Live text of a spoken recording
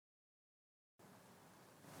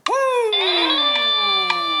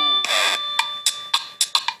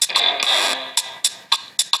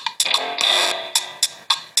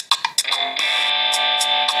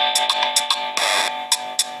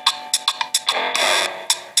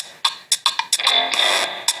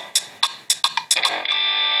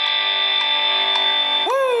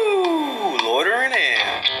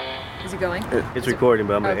It's recording,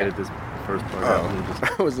 but I'm going to edit this first part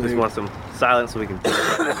out. I Just want some silence so we can...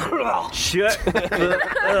 Shut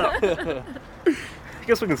up. I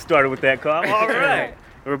guess we can start it with that, Carl. All right.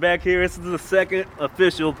 We're back here. This is the second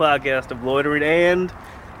official podcast of Loitering,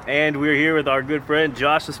 and we're here with our good friend,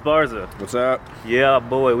 Josh Esparza. What's up? Yeah,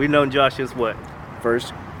 boy. We've known Josh since what?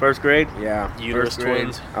 First grade? Yeah. Uterus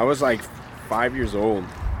twins. I was like 5 years old.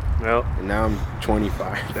 Well, and now I'm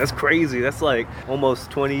 25. That's crazy. That's like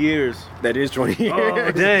almost 20 years. That is 20 years.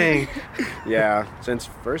 Oh, dang. Yeah, since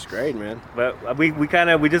first grade, man. But we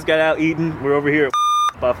just got out eating. We're over here at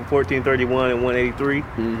off of 1431 and 183.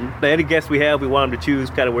 Mm-hmm. Any guests we have, we want them to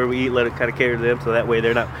choose kind of where we eat, let it kind of cater to them, so that way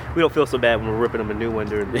we don't feel so bad when we're ripping them a new one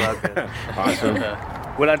during the podcast. Awesome.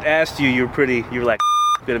 When I asked you, you were like,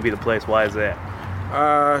 gonna be the place. Why is that?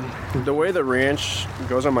 The way the ranch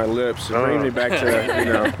goes on my lips, it brings me back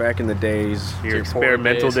to, back in the days. Your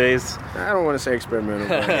experimental days? I don't want to say experimental,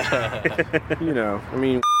 but, I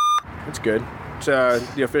mean, it's good.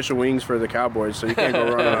 It's the official wings for the Cowboys, so you can't go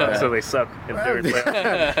wrong with that. So they suck in during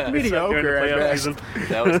playoff. Mediocre at best.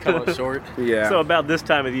 That was come up short. Yeah. So about this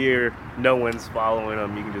time of the year, no one's following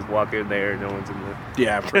them. You can just walk in there, no one's in the...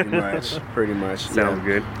 Yeah, pretty much. Pretty much. Sounds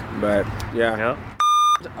good. But, yeah.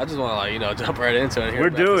 I just want to, jump right into it here. We're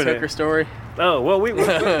doing it. Hooker story. Oh, well, we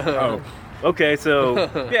Oh. Okay, so,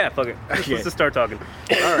 yeah, fuck it. Let's just start talking.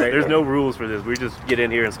 All right. There's no rules for this. We just get in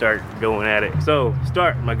here and start going at it. So,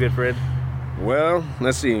 start, my good friend. Well,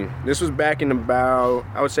 let's see. This was back in about,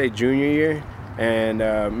 I would say, junior year. And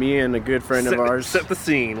me and a good friend of ours... Set the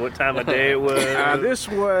scene. What time of day it was?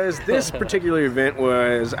 This particular event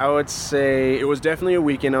was, I would say, it was definitely a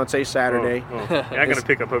weekend. I would say Saturday. Yeah, I got to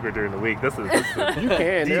pick up hooker during the week. This is you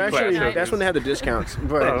can. That's when they have the discounts.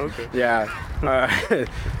 But, okay. Yeah.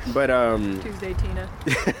 Tuesday, Tina.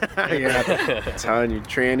 Yeah. I'm telling you,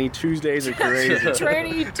 tranny Tuesdays are crazy.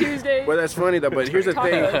 Tranny Tuesday. Well, that's funny, though. But here's the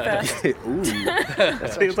thing. Ooh.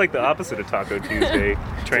 It's like the opposite of Taco Tuesday.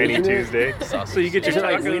 Tranny Tuesday. So you get your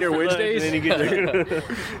like Wiener Wednesdays, and then you get your...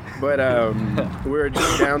 But we were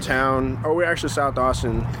just downtown, or we're actually South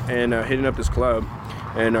Austin, and hitting up this club,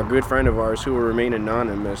 and a good friend of ours who will remain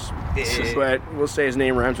anonymous, but we'll say his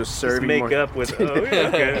name rhymes with Servi. Make up with. Oh,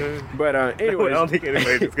 okay. But anyways, I don't think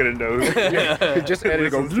anybody's gonna know. Just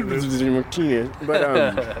edit go Martinez.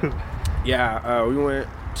 But yeah, we went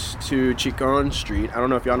to Chicon Street. I don't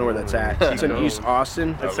know if y'all know where that's at. It's in East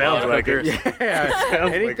Austin. It sounds like it. Yeah.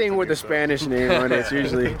 Anything with a Spanish name on it's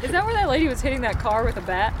usually. Is that where that lady was hitting that car with a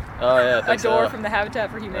bat? Oh yeah, A door from the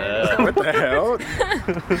Habitat for Humanity. What the hell?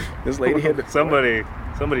 This lady hit the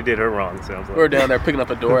Somebody did her wrong. Sounds like. We were down there picking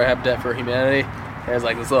up a door at Habitat for Humanity. There's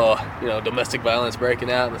like this little, domestic violence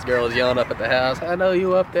breaking out, and this girl was yelling up at the house, "I know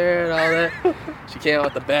you up there," and all that. She came out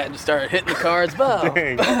with the bat and just started hitting the cars.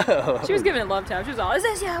 Boom! She was giving it love tap. She was all, "Is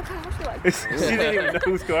this your car?" She didn't even know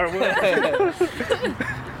whose car it was.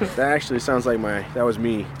 That actually sounds like that was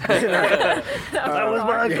me. That was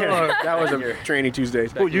my car. That was a Tranny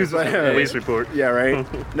Tuesdays. We'll use the police report. Yeah, right.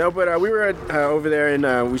 No, but we were over there,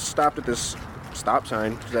 and we stopped at this stop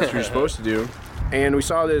sign, because that's what you're supposed to do. And we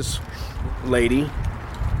saw this lady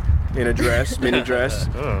in a dress, mini dress,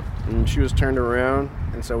 and she was turned around,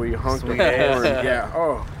 and so we honked the horn. Yeah,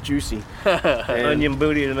 oh, juicy. Onion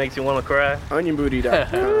booty that makes you want to cry.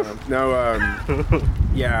 Onionbooty.com. No,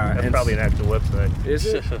 yeah. That's probably an actual website. Is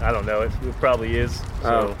it? I don't know. It probably is.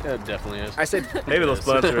 So. Yeah, it definitely is. I said maybe they'll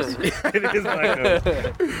sponsor us. It is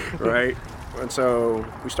like right. And so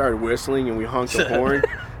we started whistling, and we honked the horn.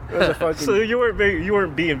 So you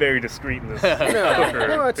weren't being very discreet in this.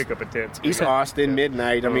 No, pick up a tent. East Austin,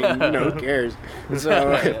 midnight. I mean, who cares?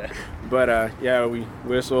 So, but yeah, we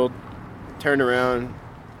whistled, turned around,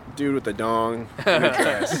 dude with the dong in the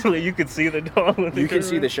dress. You could see the dong. You can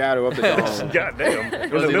see the shadow of the dong. God damn!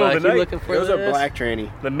 It was Was the he middle like, of the "You night. looking for It was this?" a black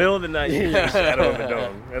tranny. The middle of the night, you see the shadow of the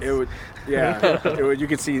dong. It would, yeah. It would. You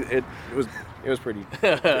could see it. It was pretty.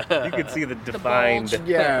 You could see the defined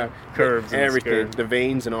curves, and everything, the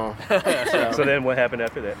veins and all. So then, what happened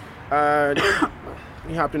after that?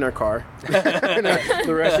 We hopped in our car.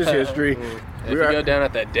 The rest is history. If you go down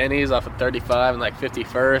at that Denny's off of 35 and like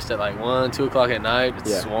 51st at like 1, 2 o'clock at night,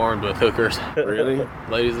 it's swarmed with hookers. Really?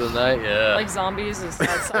 Ladies of the night, yeah. Like zombies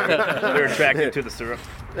outside. They're attracted to the syrup.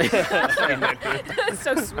 That's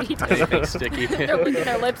so sweet. Anything sticky. They're licking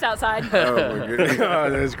their lips outside. Oh my goodness. Oh,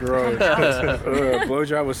 that's gross.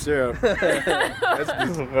 Blowjob with syrup.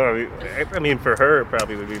 I mean, for her, it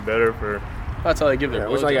probably would be better for... That's how they give their It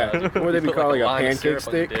was like blowjobs. what would they be called? Like a line of pancake syrup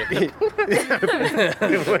on stick? the dick.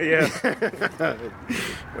 Yeah.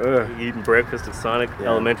 Ugh. Eating breakfast at Sonic Yeah.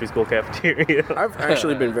 Elementary School cafeteria. I've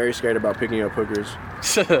actually been very scared about picking up hookers.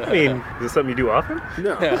 I mean, is this something you do often?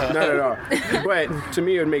 No, not at all. But to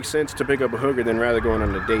me, it would make sense to pick up a hooker than rather going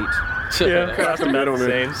on a date. Yeah, cost about the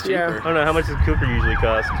middleman. same. Yeah. I don't know, how much does Cooper usually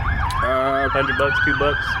cost? $100,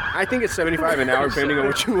 $2? I think it's $75 an hour, depending on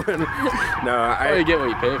what you want. No, Oh, you get what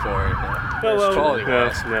you pay for it. Oh, well, quality yeah,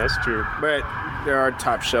 wise. that's true. but there are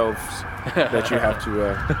top shelves that you have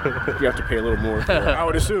to pay a little more for. I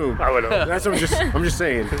would assume. I would know. That's what I'm just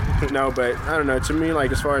saying. No, but I don't know. To me,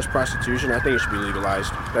 like as far as prostitution, I think it should be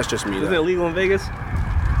legalized. That's just me. Isn't it Though. illegal in Vegas?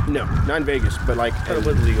 No, not in Vegas, but like I thought it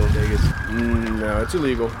was legal in Vegas. no, it's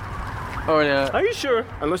illegal. Oh, yeah. Are you sure?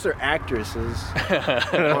 Unless they're actresses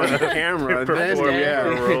on camera, then Performing yeah.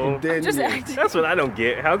 for a role. Then, Just yeah. acting. That's what I don't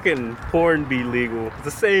get. How can porn be legal? It's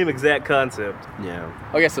the same exact concept. Yeah.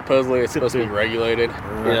 I guess supposedly it's supposed to be regulated. You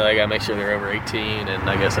know, they gotta make sure they're over 18, and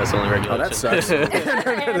I guess that's the only Oh, regulation. that sucks.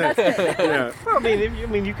 That's it. yeah. Well, I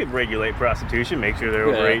mean, you could regulate prostitution, make sure they're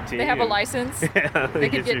over Yeah. 18. They have a and- license. Yeah, They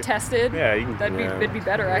could get tested. Yeah, you can. That'd be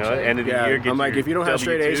better You know, actually. end of the Yeah, year, get I'm like, your if you don't have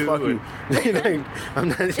straight A's, W2 fuck you. Like, I'm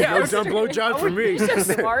not, Yeah, no dumb blowjob for me. He's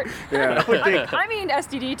just smart. Yeah. I mean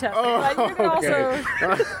STD testing. Oh, Like, you can okay. also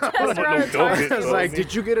test around No a doping. target. I was like,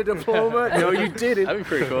 did you get a diploma? No, you didn't. That'd be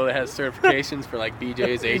pretty cool. They have certifications for like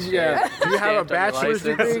BJ's, HJ. Yeah. Do you have a Stamped on your bachelor's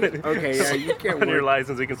license. degree? Okay, yeah, you can't On your work.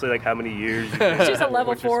 license, you can say like how many years. You can, She's a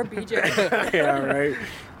level 4 BJ. Yeah, right.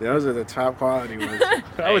 Those are the top quality ones.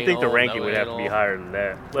 I would think the Anal, ranking no would have to be anal. higher than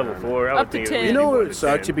that. Level 4. I would Up to think 10. it would You be know more what than would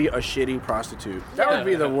suck 10. to be a shitty prostitute? That Yeah. would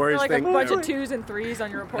be the worst Like thing a bunch ever. of 2s and 3s on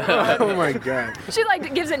your report. Oh my god. She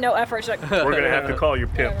like gives it no effort. She's like, We're gonna have to call your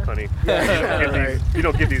pimp, Yeah. honey. right. You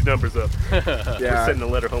don't get these numbers up. We're Yeah. sending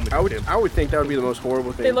a letter home with I your would pimp. I would think that would be the most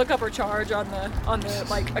horrible thing. they look up her charge on the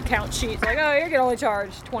like account sheet. It's like, oh, you can only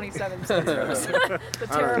charge 27 cents for this. The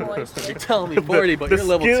terrible You're exchange. telling me 40, but the you're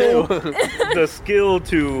level skill- 2. The skill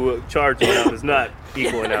to charge it out is not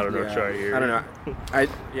equaling out on our Yeah. chart here. I don't know.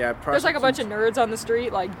 There's like a bunch of nerds on the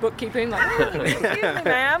street, like bookkeeping, like, excuse me,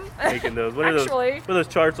 ma'am. Making those. What are those? Actually. What are those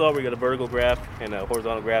charts all? Where you got a vertical graph and a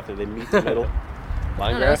horizontal graph, and they meet in the middle. I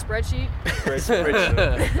Line don't know, graph. spreadsheet.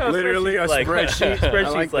 Spreadsheet. No, Literally a spreadsheet. I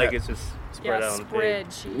Spreadsheet's like like that. it's just Yeah, spread out on the page.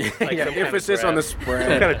 spreadsheet. Like yeah, some kind of emphasis on the graph. Some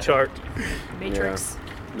spread. kind of chart. Matrix.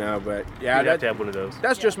 No, but You'd yeah, have to have one of those.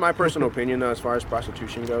 that's just my personal opinion though, as far as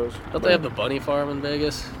prostitution goes. Don't they have the bunny farm in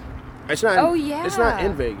Vegas? It's not. Oh, It's not yeah.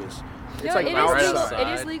 in Vegas. It's No, like it is right legal. outside. outside.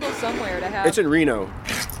 It is legal somewhere to have. It's in Reno.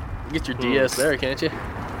 You get your DS there, can't you?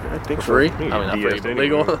 I think For free? You I can mean, not DS free, but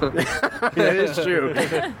anywhere. legal. That is true.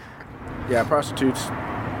 Yeah, prostitutes.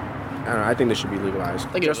 I don't know. I think they should be legalized,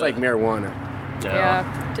 Think just it like would. marijuana.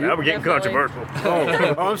 yeah. Now we're getting Definitely. controversial.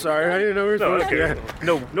 Oh, I'm sorry. I didn't know we were No, supposed to. okay.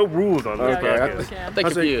 No rules on this Okay, Yeah, podcast. we can. I think I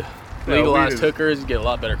if was you No, legalize weed is- hookers, you get a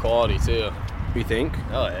lot better quality too. You think?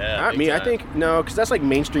 Oh yeah. Not big me. I time. think no, because that's like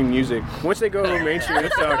mainstream music. Once they go mainstream,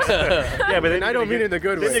 it sucks. Yeah, but then And I you're don't gonna mean get- it in the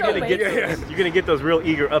good then way. You're gonna So get basic. those, you're gonna get those real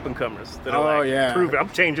eager up and comers that are Oh, like, yeah. prove it. I'm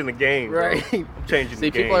changing the game. bro. Right. I'm changing See,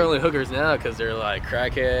 the game. people are only hookers now because they're like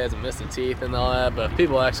crackheads and missing teeth and all that. But if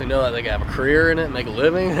people actually know that they can have a career in it, and make a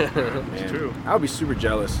living. Man, true. I would be super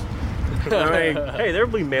jealous. I mean, Hey, there'll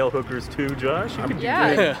be male hookers too, Josh. You could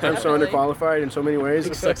Yeah. I'm so definitely. underqualified in so many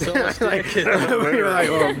ways. Suck so much like, dick. we're like,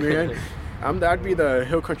 oh man, that'd be the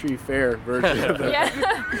Hill Country Fair version of the. Yeah.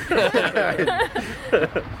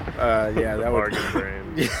 Yeah, that would. bargain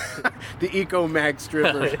brand. The Eco Mag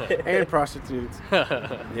strippers and prostitutes.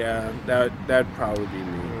 Yeah, that'd probably be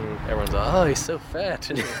me. Everyone's like, oh, he's so fat.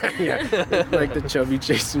 Yeah, like the Chubby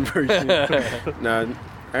Chasing version. No,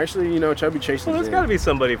 actually, Chubby Chasing. Well, there's got to be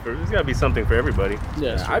there's got to be something for everybody.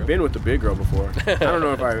 Yeah, I've been with the big girl before. I don't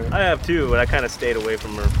know if I. I have too, but I kind of stayed away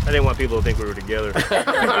from her. I didn't want people to think we were together.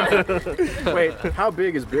 Wait, how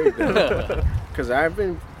big is big though? Because I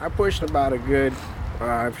pushed about a good.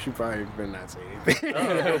 She probably better not say anything.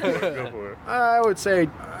 Go for it. I would say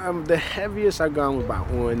the heaviest I've gone was about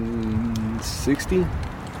 160.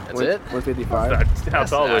 That's it? 155. How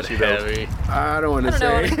tall was she though? heavy. I don't want to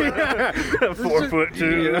I say. don't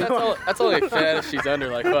 4'2". That's only fat if she's under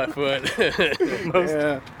like 5 foot. Most,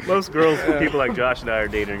 most girls, people like Josh and I are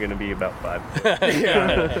dating, are going to be about 5.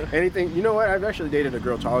 Yeah. Anything. You know what? I've actually dated a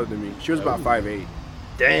girl taller than me. She was about 5'8".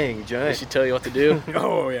 Dang, Did giant. she tell you what to do?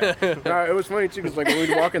 Oh yeah. No, it was funny too because like when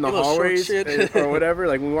we'd walk in the You little short hallways shit. or whatever,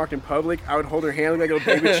 like when we walked in public, I would hold her hand like a little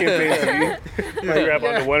baby chimpanzee. You grab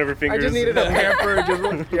onto one of her I fingers. just needed a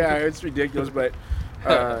pamper. Yeah, it's ridiculous, but.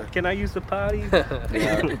 Can I use the potty?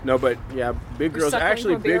 Yeah. No, but yeah, big girls. suckling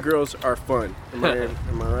Actually, from a beer? big girls are fun. Am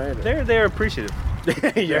I right? They're appreciative.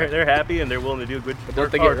 Yeah. They're happy and they're willing to do good. Don't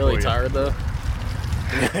work they get hard really for you. tired though?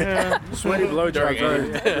 Sweaty blowjobs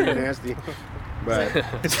During are pretty nasty. But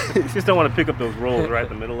You just don't want to pick up those rolls right in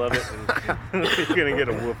the middle of it, and you're gonna get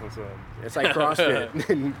a whoop or something. it's like CrossFit.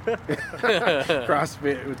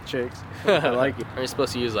 CrossFit with chicks. I like it. Are you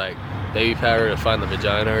supposed to use like baby powder to find the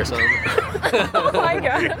vagina or something? Oh my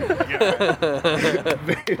god.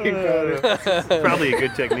 Probably a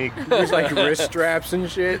good technique. There's like wrist straps and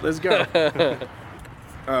shit. Let's go.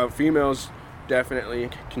 Females definitely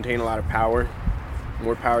contain a lot of power.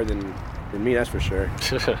 More power than me, that's for sure.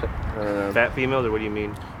 Fat females, or what do you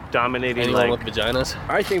mean? Dominating Anyone like with vaginas?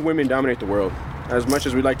 I think women dominate the world. As much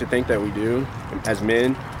as we like to think that we do, as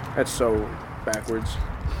men, that's so backwards.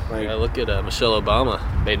 Like, Yeah, look at Michelle Obama.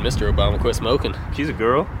 Made Mr. Obama quit smoking. she's a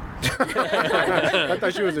girl. I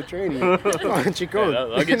thought she was a trainee. Oh, she goes.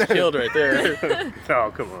 Yeah, that gets killed right there.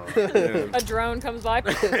 Oh, come on. A drone comes by.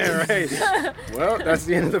 Yeah, right. Well, that's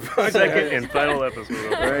the end of the podcast. Second and final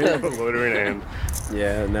episode of Right. Loitering and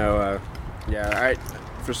Yeah, no, yeah,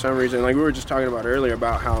 for some reason, like we were just talking about earlier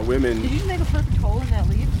about how women, Did you just make a perfect hole in that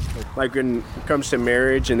leaf? like when it comes to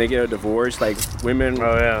marriage and they get a divorce, like women,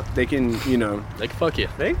 Oh yeah. they can, you know, They can fuck you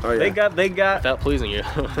They Oh, yeah. they got without pleasing you.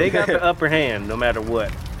 they got the upper hand no matter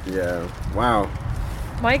what. yeah, wow,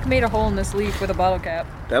 Mike made a hole in this leaf with a bottle cap.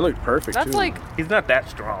 that looked perfect That's too. like, He's not that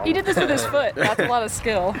strong. he did this with his foot. That's a lot of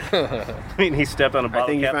skill. I mean, he stepped on a bottle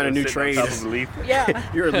think he cap found a and new was sitting trade. on top of the leaf.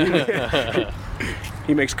 Yeah. You're a leaf.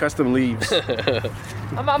 He makes custom leaves.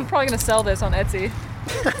 I'm probably going to sell this on Etsy.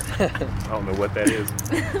 I don't know what that is.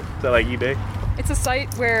 Is that like eBay? It's a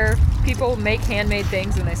site where people make handmade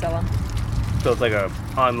things and they sell them. So it's like a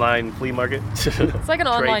online flea market. It's like an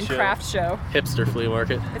online show. craft show. Hipster flea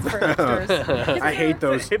market. It's for hipsters. I hate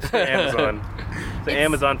those. Hipster Amazon. It's the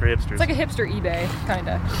Amazon for hipsters. It's like a hipster eBay, kind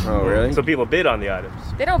of. Oh, really? So people bid on the items.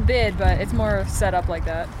 They don't bid, but it's more set up like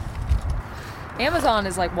that. Amazon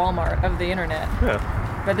is like Walmart of the internet,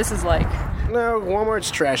 Yeah. but this is like, No,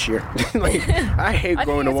 Walmart's trashier. Like, I hate I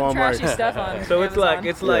going think to some Walmart. trashy stuff on So it's like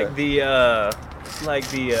Amazon. the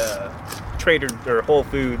Trader or Whole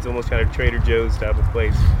Foods, almost kind of Trader Joe's type of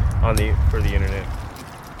place for the internet.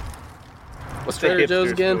 What's It's a Trader Joe's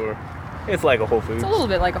hipster again? store. It's like a Whole Foods. It's a little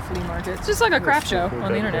bit like a flea market. It's just like a craft show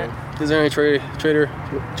on the internet. Is there any Trading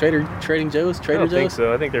Joe's? I Trader don't think Joe's?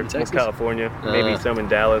 so. I think they're in Texas? California, maybe some in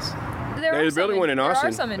Dallas. There They're are some building one in Austin. There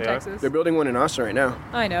are some in Yeah. Texas. They're building one in Austin right now.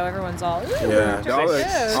 I know, everyone's all, ooh, Yeah, Trader all the-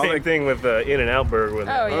 Joe's. all Same thing with In-N-Out Burger. With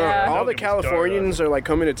Oh, yeah. All the Californians are like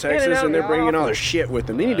coming to Texas In-N-Out, and they're they're bringing all awful. their shit with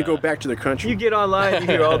them. They need to go back to their country. You get online, you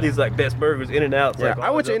hear all these like best burgers, In-N-Out. Yeah,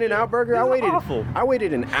 I went to In-N-Out Burger. I waited. Awful. I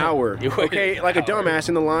waited an hour. You waited Okay, an like a hour. dumbass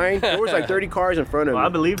in the line. There was like 30 cars in front of Well, I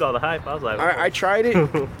me. believed all the hype. I was like, I tried it.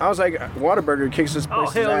 I was like, Whataburger kicks this oh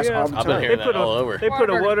place's hell ass yeah! all the I've been time. hearing They put that all over. They put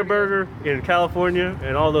a Whataburger's Whataburger in California,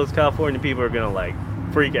 and all those California people are gonna like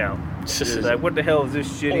freak out. It's like, what the hell is this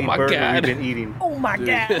shitty Oh my burger God. we've been eating? Oh my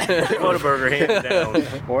god. Whataburger, hands down.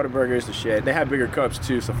 Whataburger is the shit. They have bigger cups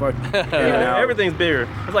too, so fuck. Yeah, In-N-Out. everything's bigger.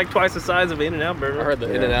 It's like twice the size of an In-N-Out I burger. heard the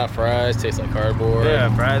Yeah. In-N-Out fries taste like cardboard.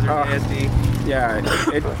 Yeah, fries are Oh. nasty. Yeah,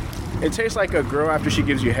 it tastes like a girl after she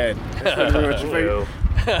gives you head. That's pretty much Well,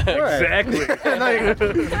 exactly.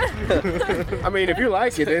 I mean, if you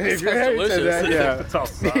like it, then if you're Sounds happy to that, delicious. It's all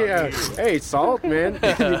soggy. yeah. Hey, salt, man.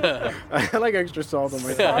 I like extra salt on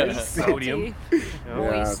my Salty, fries. Sodium. salty, Yeah,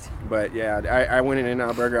 moist. but yeah, I went in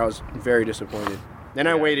In-N-Out Burger. I was very disappointed. Then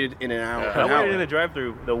I waited in an hour. I waited in the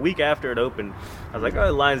drive-thru the week after it opened. I was like, oh,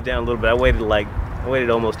 the line's down a little bit. I waited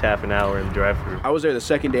almost half an hour in the drive-thru. I was there the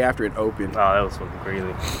second day after it opened. Oh, that was fucking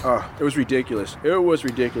crazy. Oh, it was ridiculous. It was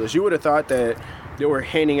ridiculous. You would have thought that they were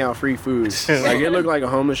handing out free food. Like it looked like a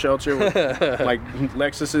homeless shelter with like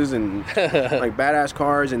Lexuses and like badass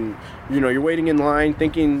cars, and you know you're waiting in line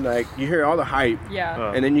thinking like you hear all the hype,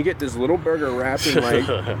 Yeah. and then you get this little burger wrapped in like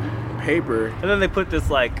paper. And then they put this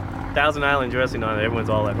like Thousand Island dressing on it. Everyone's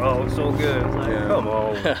all like, "Oh, it's so good." It's like, Yeah. come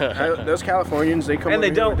on. Those Californians, they come And they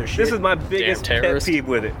over here don't. with their shit. This is my biggest pet terrorist. peeve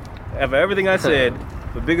with it. Of everything I said,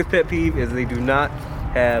 the biggest pet peeve is they do not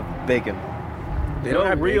have bacon. They don't No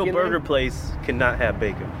have real bacon burger there? place cannot have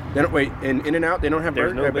bacon. They don't wait in In-N-Out. They don't have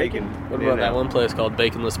There's burger no bacon. What about that one place called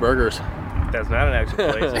Baconless Burgers? That's not an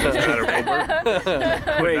actual place. It's not a real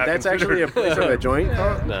burger. Wait, Not that's considered. actually a place of a joint?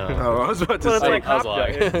 Oh, No. I was about to Well, it's say. like I was Hop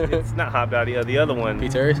Dog. lying. It's not Hop Dog. The other one.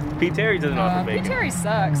 Pete Terry's? Pete Terry doesn't offer Pete bacon. Terry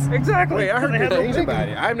sucks. Exactly. Wait, I heard They good have no things bacon. about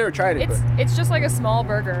it. I've never tried it. It's just like a small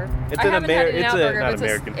burger. It's I an haven't had American. In-N-Out It's burger, not but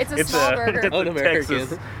American. It's a small burger. It's a Un-American.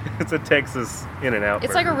 Texas. It's a Texas In-N-Out.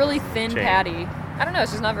 It's like a burger really thin chain. patty. I don't know.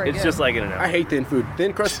 It's just not very It's good. just like In-N-Out. I hate thin food.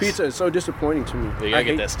 Thin crust pizza is so disappointing to me. You I gotta hate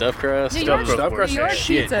get that stuffed crust. New Stuffed York, crust stuffed crust New York is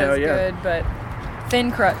shit. pizza Hell is yeah. good, but thin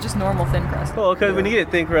crust, just normal thin crust. Well, because when you get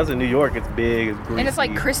thin crust in New York, it's big, it's greasy. And it's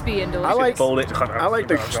like crispy and delicious. I like Fold it. I like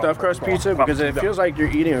the stuffed crust pizza because it feels like you're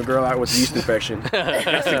eating a girl out with yeast infection.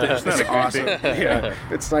 It's awesome. Yeah,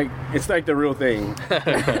 it's like the real thing.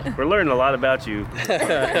 We're learning a lot about you.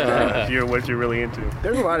 What you're really into.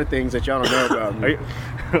 There's a lot of things that y'all don't know about me.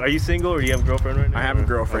 Are you single or do you have a girlfriend right now? I have a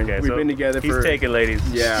girlfriend. Okay, We've so been together he's for. taken, ladies.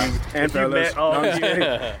 Yeah, and If you fellas. met, oh, No, I'm just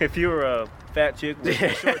kidding. if you were a fat chick, with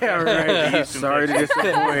short Yeah, right. Sorry to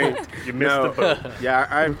disappoint. you missed the boat.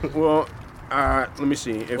 Yeah, let me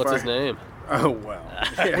see. If What's his name? Oh well.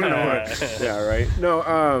 Yeah, right. No,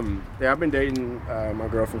 I've been dating my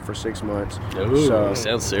girlfriend for 6 months. Ooh, So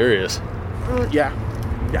sounds serious. yeah.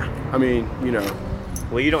 I mean,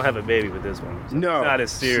 Well, you don't have a baby with this one. So no, it's not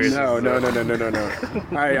as serious. No. as,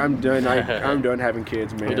 I'm done. I'm done having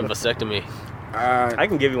kids, Need a man. vasectomy. I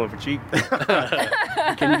can give you one for cheap.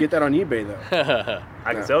 Can you get that on eBay though?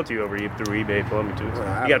 I can sell it to you through eBay if you want me to.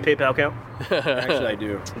 Well, You got a PayPal account? Actually, I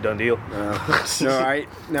do. Done deal. You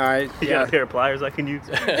You got a pair of pliers I can use?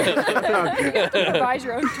 Devise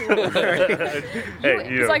your own tool.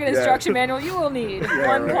 It's like an instruction manual. You will need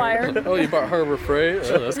one right. plier. Oh, you bought Harbor Freight?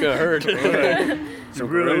 Oh, that's gonna hurt. You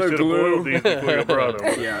really Gorilla should have Glue. boiled these before you brought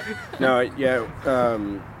them. Yeah. No,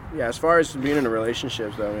 yeah, as far as being in a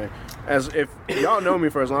relationship though, man, as if y'all know me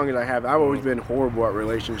for as long as I have, I've always been horrible at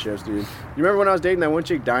relationships, dude. You remember when I was dating that one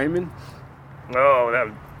chick, Diamond?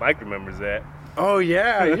 Oh, Mike remembers that. Oh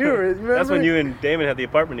yeah, you remember? That's when you and Damon had the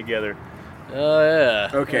apartment together. Oh yeah.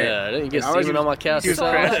 Okay. Yeah, didn't you get I was semen on my couch? He was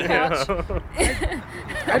or something? crashing.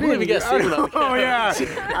 I believe you got semen on my Oh couch.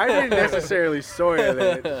 yeah, I didn't necessarily soil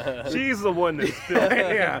that. She's the one that spilled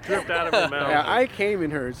Yeah. dripped out of her mouth. Yeah, I came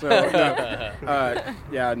in her, so no.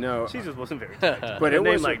 Yeah, no. She just wasn't very tight. But But it a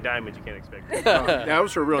name was like Diamond, you can't expect it. that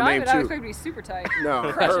was her real Diamond, I name was too. expected to be super tight.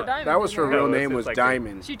 No, Crush her- a diamond, that was her you know. real No, name it's was like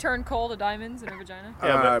Diamond. She turned coal to diamonds in her vagina.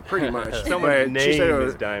 Yeah, but Pretty much. Someone's But name she said it is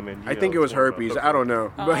was, Diamond. I think it was herpes. I don't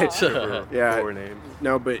know, but yeah, Four names.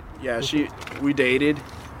 no, but yeah, we dated,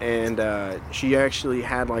 and she actually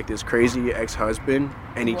had like this crazy ex-husband,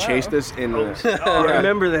 and he Whoa. chased us in. Oh, I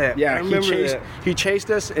remember that. Yeah, I remember he chased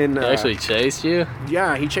us in. He actually chased you?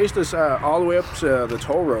 Yeah, he chased us all the way up to the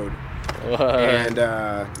toll road, and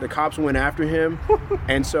the cops went after him,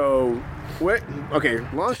 and so. What? Okay,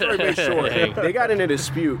 long story made short, Dang. they got in a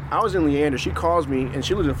dispute. I was in Leander. She calls me, and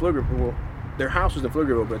she lives in Pflugerville. Well, their house was in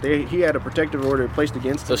Pflugerville, but he had a protective order placed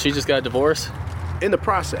against So him she just got divorced? in the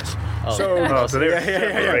process. Oh. So they were Yeah.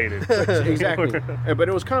 separated. Exactly. But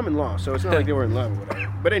it was common law, so it's not like they were in love or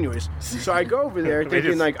whatever. But anyways, so I go over there They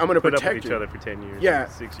thinking just like I'm gonna put up protect with each her. other for 10 years. Yeah.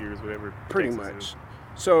 6 years, whatever. Pretty Texas much. is.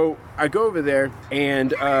 So I go over there,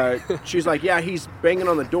 and she's like, yeah, he's banging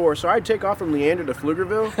on the door. So I take off from Leander to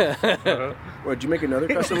Pflugerville. What, did you make another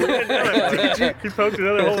custom leaf? He poked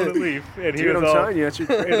another hole in the leaf, and he See what was I'm all telling you? That's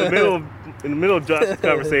your in the middle of Josh's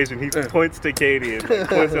conversation. He points to Katie and like,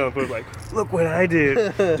 points down and like, "Look what I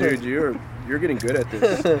did!" Dude, you're getting good at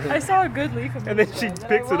this. I saw a good leaf of And then she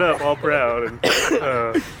picks it up all proud. And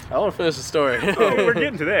I want to finish the story. oh, we're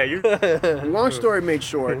getting to that. You're, Long story made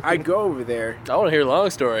short, I go over there. I want to hear a long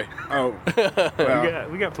story. Oh,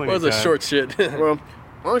 we got plenty What of was the time. short shit? well,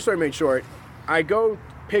 long story made short, I go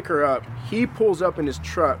pick her up. He pulls up in his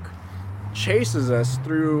truck, chases us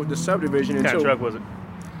through the subdivision What kind until of truck was it?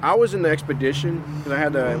 I was in the Expedition because I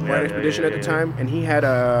had the white Expedition at the time, and he had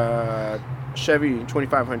a Chevy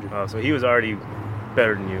 2500. Oh, so he was already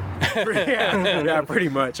better than you. yeah, pretty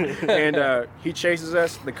much. And he chases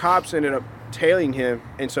us. The cops ended up tailing him,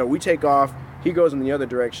 and so we take off. He goes in the other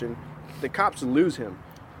direction. The cops lose him.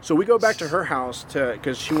 So we go back to her house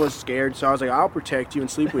because she was scared. So I was like, I'll protect you and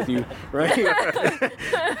sleep with you, right?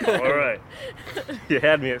 All right. You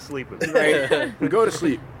had me at sleeping. Right? We go to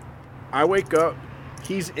sleep. I wake up.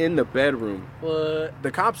 He's in the bedroom. What? The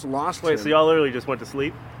cops lost Wait, him. so y'all literally just went to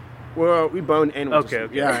sleep? Well, we boned and went to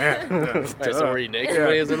Okay, sleep. okay. Yeah. Right, so were you naked Yeah.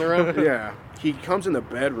 when he was in the room? Yeah. He comes in the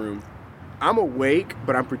bedroom. I'm awake,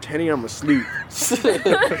 but I'm pretending I'm asleep.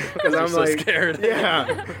 Because I'm so like, scared.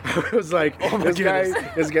 Yeah. I was like, Oh my this guy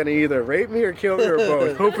goodness. is going to either rape me or kill me or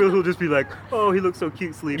both. Hopefully he'll just be like, oh, he looks so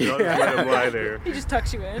cute sleeping. I'll just let him lie there. He just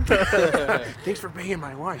tucks you in. Thanks for being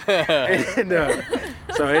my wife. And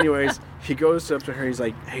so anyways, he goes up to her. He's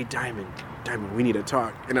like, hey, Diamond, we need to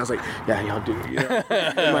talk. And I was like, yeah, y'all do. You know,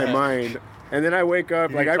 in my mind. And then I wake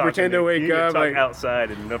up, like I pretend to wake up. Talk Like,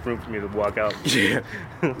 outside and enough room for me to walk out. yeah.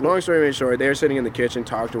 Long story made short, they were sitting in the kitchen,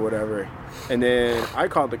 talked or whatever. And then I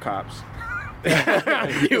called the cops. You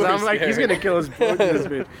 'Cause were I'm like, he's scared. going to kill us both in this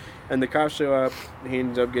bitch. And the cops show up. He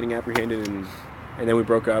ends up getting apprehended, and and then we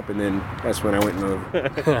broke up, and then that's when I went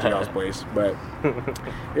to y'all's place. But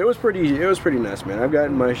it was pretty nice, man. I've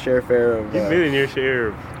gotten my share of. You've been in your share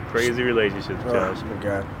of crazy relationships, Josh. Oh my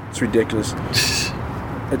god, it's ridiculous.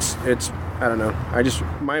 it's I don't know.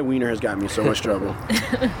 My wiener has gotten me so much trouble.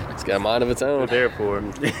 It's got a mind of its own. Therefore,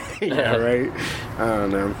 Yeah, right. I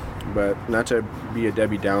don't know, but not to be a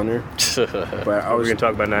Debbie Downer, but I we're was gonna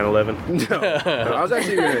talk about 9/11. no, I was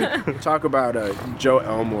actually gonna talk about Joe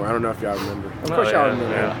Elmore. I don't know if y'all remember. Of course, y'all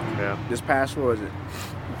remember. Yeah. This past, what was it?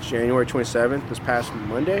 January 27th. This past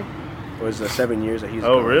Monday was 7 years that he's.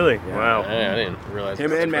 Oh, gone. really? Yeah. Wow. Man, I didn't realize.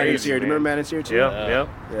 Him that's and Matt is crazy. here. Do you remember Matt is here too? Yep.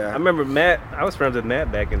 Yeah. I remember Matt. I was friends with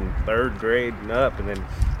Matt back in 3rd grade and up, and then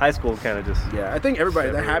high school kind of just. Yeah, I think everybody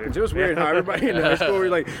that Separated. happens. It was weird how everybody in high school were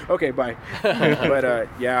like, okay, bye. But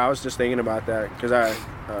yeah, I was just thinking about that because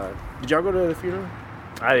did y'all go to the funeral?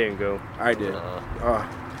 I didn't go. I did. Oh,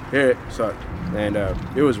 it sucked, and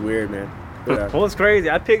it was weird, man. Yeah. Well, it's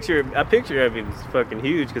crazy. I picture it was fucking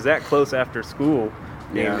huge because that close after school,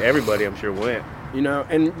 Yeah. everybody I'm sure went,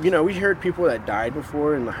 We heard people that died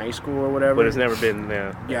before in the high school or whatever. but it's never been.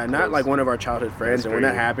 Yeah, not like one of our childhood friends. That's And when that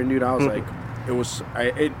crazy. happened, dude, I was like,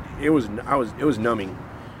 it was numbing.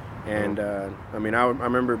 And I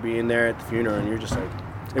remember being there at the funeral, and you're just like,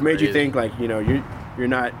 it made you Crazy. think like, you're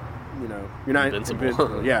not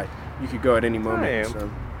Invincible. Yeah, you could go at any moment. I am. So.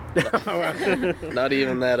 Not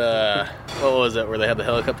even that. What was it? Where they had the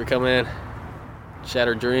helicopter come in?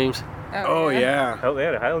 Shattered Dreams. Oh yeah. Hell, they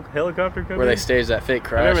had a helicopter come Where they in? staged that fake I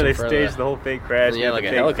crash. remember they in front of staged the whole fake crash. And yeah, with like the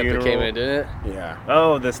a fake helicopter funeral. came in, didn't it? Yeah.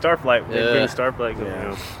 Oh, the Starflight. They bring Yeah. Starflight.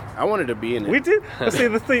 Yeah. I wanted to be in it. We did. But see,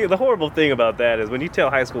 the horrible thing about that is when you tell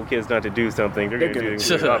high school kids not to do something, they're going to do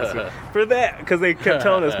gonna- the opposite. For that, because they kept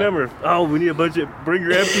telling us, remember, we need a bunch of, bring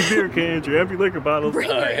your empty beer cans, your empty liquor bottles.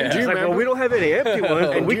 Bring Oh, your- yeah. It's Do you like, well, remember? we don't have any empty ones,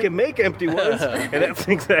 and we you- can make empty ones, and that's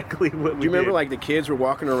exactly what we Do you remember did. like the kids were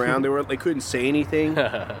walking around? They couldn't say anything.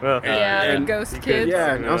 Well, Yeah, and- ghost you kids.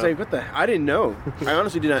 Yeah, and I was Yeah. like, what the? I didn't know. I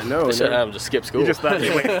honestly did not know. They And should then- have them just skip school. you just thought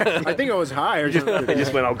they went, I think I was high or something. they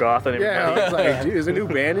just went all goth on everybody. Yeah, I was like, dude, is a new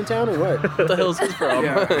band in town or what? What the hell's his problem?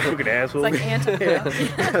 Yeah. Fucking assholes. It's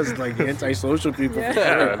like I was like antisocial people.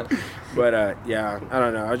 Yeah. But yeah, I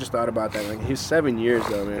don't know. I just thought about that. Like, he's 7 years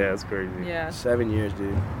though, man. Yeah, that's crazy. Yeah. 7 years,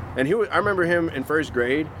 dude. And I remember him in 1st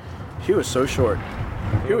grade. He was so short.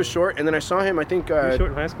 He was short, and then I saw him. I think You were short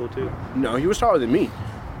in high school, too. no, he was taller than me.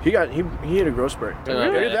 He hit a growth spurt.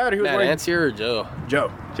 Either that or he was Matt wearing Ancier or Joe?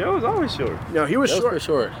 Joe. Joe was always short. No, he was Joe's short. for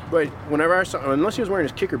short. But whenever I saw, unless he was wearing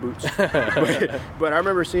his kicker boots, but I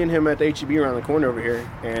remember seeing him at the HEB around the corner over here,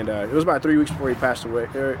 and it was about 3 weeks before he passed away.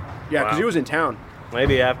 Yeah, because Wow. he was in town.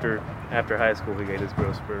 Maybe after high school, he got his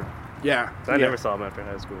growth spurt. Yeah, I yeah. never saw him after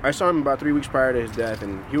high school. I saw him about 3 weeks prior to his death,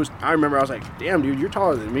 and I remember I was like, damn, dude, you're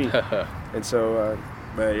taller than me. And so,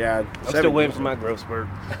 but yeah, I'm still waiting for my growth spurt.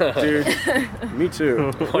 dude. Me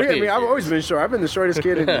too. I've always been short. I've been the shortest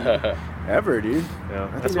kid ever, dude. Yeah.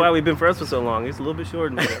 think That's that- why we've been friends for so long. He's a little bit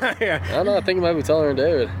shorter than me. Yeah. I don't know. I think he might be taller than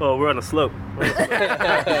David. Oh, we're on a slope.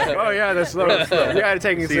 Oh yeah, the slope. You got to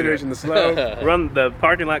take into consideration the slope. Run the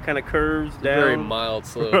parking lot kind of curves down. Very mild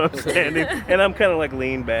where I'm slope. standing, and I'm kind of like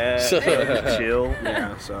lean back, chill.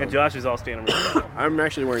 Yeah, so And Josh is all standing around. I'm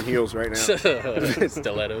actually wearing heels right now.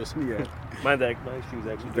 Stilettos. Yeah. My shoes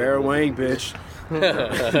actually. Vera Wang, bitch.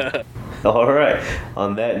 All right.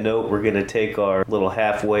 On that note, we're going to take our little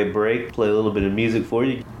halfway break, play a little bit of music for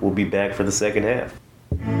you. We'll be back for the second half.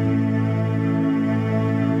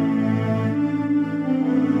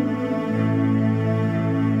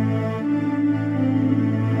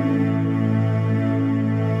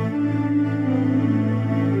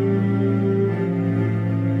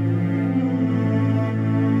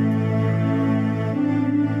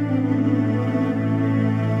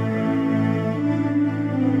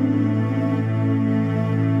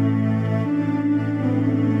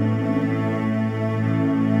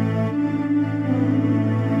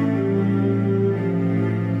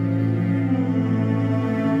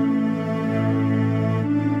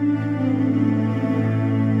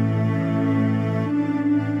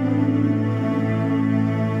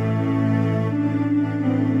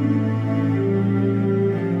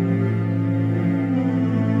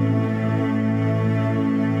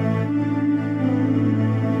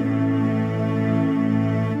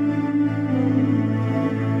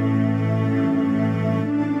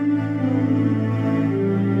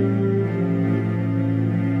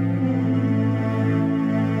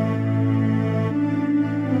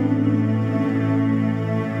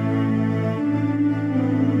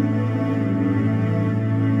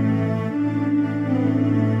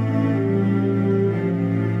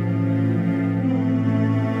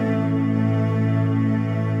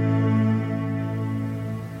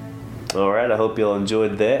 I hope y'all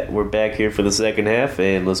enjoyed that. We're back here for the second half,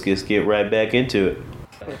 and let's just get right back into it.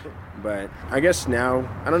 But I guess now,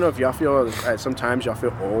 I don't know if y'all feel, sometimes y'all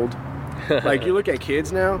feel old. Like, you look at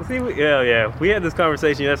kids now. See, yeah. We had this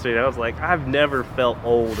conversation yesterday, and I was like, I've never felt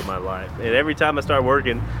old in my life. And every time I start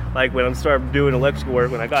working, like when I started doing electrical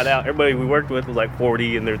work, when I got out, everybody we worked with was like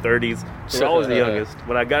 40 in their 30s. So I was the youngest.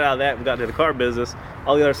 When I got out of that and got into the car business,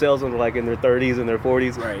 all the other salesmen were like in their 30s and their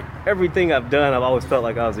 40s. Right. Everything I've done, I've always felt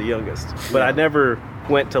like I was the youngest. But I never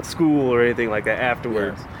went to school or anything like that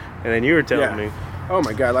afterwards. And then you were telling me. Oh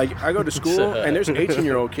my God, like I go to school and there's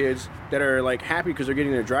 18-year-old kids that are like happy because they're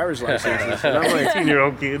getting their driver's licenses. And I'm like,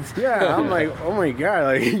 18-year-old kids. yeah, I'm like, oh my God,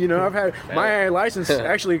 like, you know, I've had, my license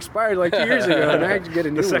actually expired like 2 years ago and I had to get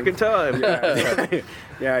a new The second time. Yeah.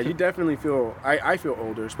 Yeah, you definitely feel, I feel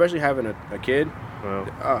older, especially having a kid. Well,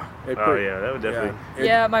 Yeah, that would definitely.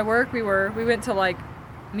 Yeah, my work, we went to like,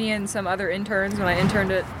 me and some other interns when I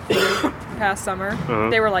interned at past summer.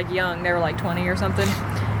 They were like young, they were like 20 or something.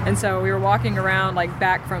 And so we were walking around like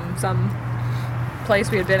back from some place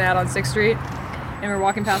we had been at on 6th Street. And we were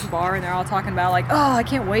walking past a bar and they're all talking about like, oh, I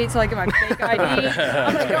can't wait till I get my fake ID.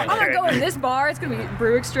 I'm gonna go in this bar. It's gonna be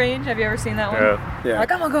Brew Exchange. Have you ever seen that one? Yeah.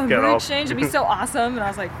 Like, I'm gonna go in Brew Exchange. It'd be so awesome. And I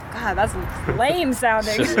was like, God, that's lame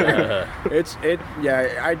sounding.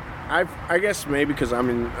 I guess maybe because I'm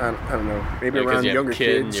in, I don't know, maybe Yeah, 'cause around you have a younger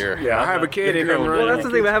kid kids. and you're- Yeah, I have a kid and I'm around Well, that's the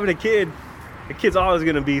young thing about kids. having a kid. A kid's always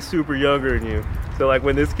going to be super younger than you. So, like,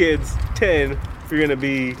 when this kid's 10, you're going to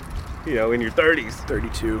be, you know, in your 30s.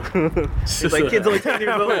 32. It's like, kid's only 10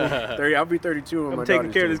 years old. 30, I'll be 32 when I'm my taking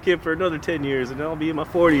daughter's care of this 10. kid for another 10 years, and then I'll be in my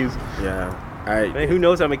 40s. Yeah. Man, who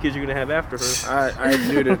knows how many kids you're going to have after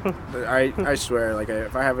her. I swear, like,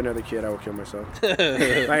 if I have another kid, I will kill myself. Like,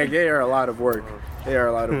 they are a lot of work. They are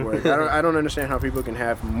a lot of work. I don't understand how people can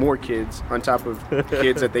have more kids on top of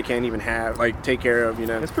kids that they can't even have, like, take care of, you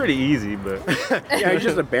know. It's pretty easy, but Yeah, you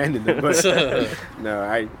just abandon them. But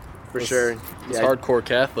no, for sure. These Yeah, hardcore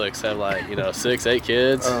Catholics have like, 6, 8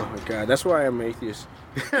 kids. Oh my God, that's why I'm atheist.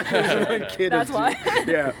 Kid That's of why.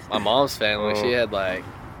 two. Yeah. My mom's family, she had like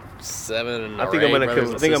 7 I or think 8 I'm gonna brothers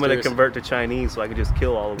and I think I'm gonna sisters. convert to Chinese so I can just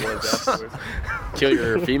kill all the ones afterwards. Kill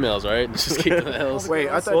your females, right? And just keep the males. Wait,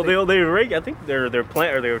 I thought Well, they think they're they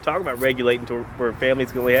were talking about regulating to where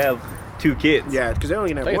families can only have 2 kids. yeah, because they only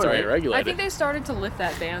can I have think it's one. already Right? regulated. I think they started to lift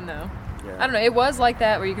that ban though. Yeah. I don't know. It was like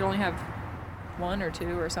that where you could only have 1 or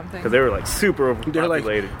 2 or something. Because they were like super They're like,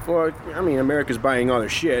 overpopulated. well, I mean, America's buying all their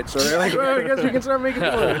shit, so they're like, well, I guess we can start making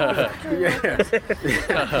more.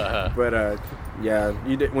 Yeah. But yeah,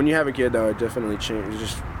 when you have a kid though, it definitely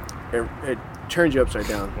changes. It turns you upside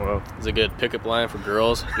down. Well, It's a good pickup line for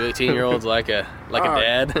girls. 18-year-olds like a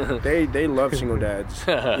dad. They love single dads.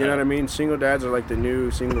 You know what I mean? Single dads are like the new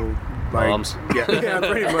single like, Moms. Yeah,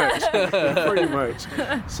 pretty much, pretty much.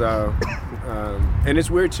 So, and it's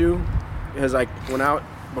weird too, because like when out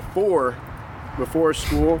before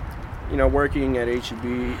school, you know, working at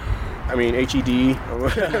HED. I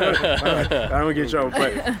don't get in trouble,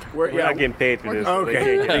 but we're not getting paid for this. so they Okay,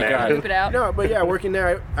 can't get thank mad. God. Keep it out. No, but yeah, working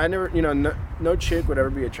there, I never, you know, no chick would ever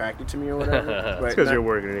be attracted to me or whatever. It's because you're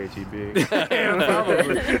working at HEB. Yeah,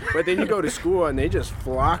 probably. But then you go to school and they just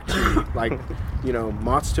flock to you like, you know,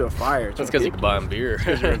 moths to a fire. That's because you can buy them beer.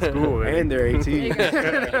 Cool. And they're You 18.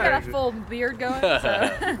 got a full beard going,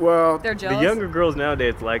 so Well, they're The jealous. younger girls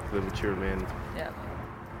nowadays like the mature men. Yeah.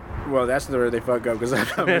 well, that's where they fuck up because I'm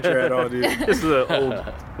not mature at all, dude. Just the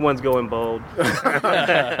old ones going bald.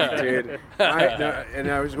 Dude, and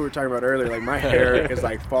that was what we were talking about earlier. Like my hair is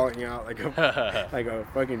like falling out like a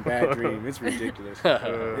fucking bad dream. It's ridiculous.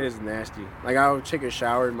 It is nasty. Like I'll take a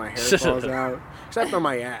shower and my hair falls out, except on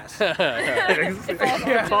my ass.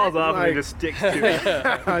 It falls off and Like- it just sticks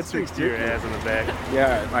to your ass in the back.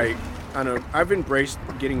 Yeah, like I don't know. I've embraced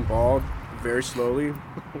getting bald very slowly,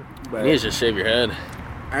 but You need to just shave your head.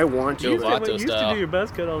 I want to. Yo, You Vato used to style. do your buzz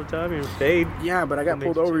cut all the time. You stayed. Yeah, but I got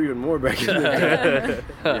pulled over even more back in the day.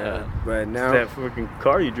 Yeah, but now, That fucking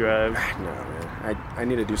car you drive. no, man, I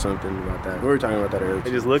need to do something about that. We were talking about that earlier.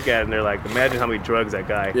 They just look at it and they're like, imagine how many drugs that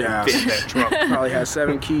guy Yeah. can fit in that trunk. Probably has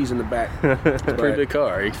 7 keys in the back. Pretty But, big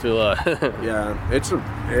car. You can feel yeah,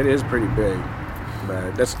 it is pretty big,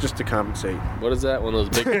 but that's just to compensate. what is that? One of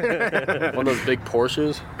those big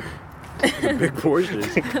Porsches? Big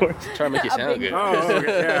Porsches. Try to make you sound good. Oh,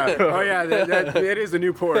 okay, yeah. Oh, yeah. That it is the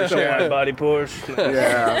new Porsche. Wide Yeah. body Porsche.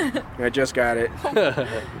 Yeah. I just got it.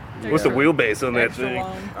 What's the wheelbase on that Extra thing?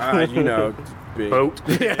 long. You know, big. Boat.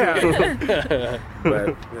 Yeah.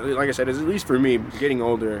 But like I said, at least for me, getting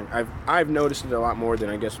older, I've noticed it a lot more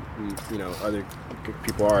than I guess you know other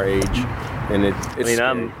people our age, and it's. I mean,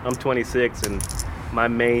 scary. I'm 26, and my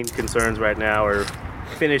main concerns right now are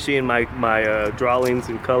finishing my drawings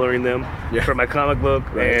and coloring them Yeah. for my comic book,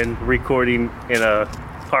 Right. and recording in a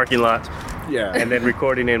parking lot, Yeah. and then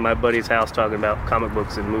recording in my buddy's house talking about comic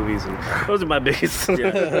books and movies, and those are my biggest.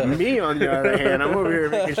 Yeah. Me, on the other hand, I'm over here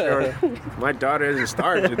making sure my daughter doesn't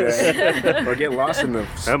starve today or get lost in the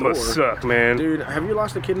store. That must suck, man. Dude, have you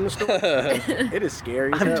lost a kid in the store? It is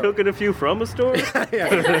scary. as I've hell. taken a few from a store.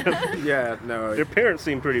 Yeah, no. Their parents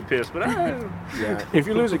seem pretty pissed, but Yeah. If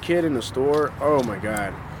you lose a kid in the store, oh my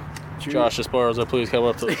god. Josh Esparza, please come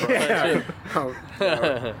up to the front. Yeah. Oh,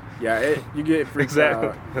 no. Yeah, you get freaked Exactly.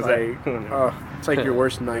 out. Exactly. Like, oh, it's like your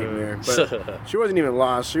worst nightmare. But she wasn't even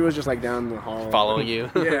lost. She was just like down the hall. Following you.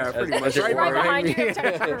 Yeah, pretty much. Just Right Right behind behind you. me. every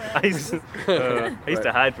time you turn around. I used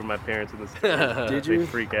to hide from my parents in the store. Did They you?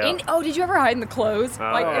 freak out. Oh, did you ever hide in the clothes?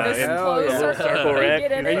 Like in this yeah. clothes Hell yeah. circle, Circle where you rack.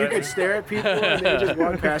 get in And you it? could stare at people and they just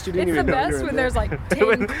walk past you. Didn't It's the even know you best were when there. there's like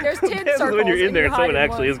 10, there's 10 Depends circles when you're in there and you someone hide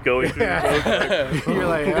in actually one. is going through the You're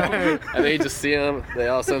like, And then you just see them. They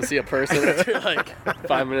all of a sudden see a person after like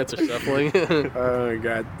 5 minutes of shuffling. oh my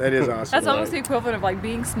god, that is awesome. That's almost the equivalent of like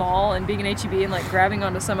being small and being an HEB and like grabbing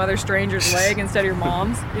onto some other stranger's leg instead of your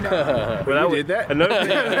mom's. You know? But You did that? Another thing,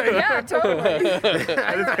 Yeah, totally.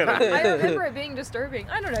 that is kind of I remember it being disturbing.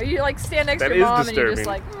 I don't know. You like stand next That to your is mom and you just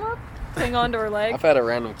disturbing. like cling onto her leg. I've had a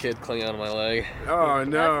random kid cling onto my leg. Oh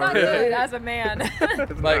no. That's not good as a man.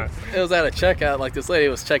 Like, it was at a checkout. Like, this lady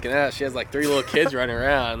was checking out. She has like 3 little kids running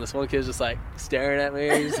around. And this one kid's just like staring at me.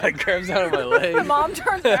 He just like grabs out of my The leg. mom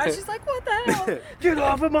turns around. She's like, "What the hell?" get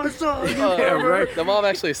off of my son. Yeah, right. The mom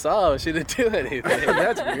actually saw it. She didn't do anything.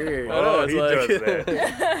 That's weird. I know, Oh, it's he like- does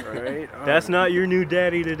that. Right? Oh, That's not your new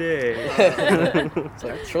daddy today. It's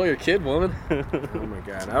like, control your kid, woman. Oh my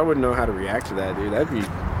god, I wouldn't know how to react to that, dude. That'd be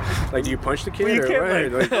like, do you punch the kid Well, you or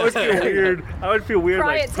can't what? I would feel weird. I would feel weird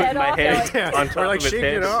Pry like its putting head my off, hand yeah, on top Or, like, of its shake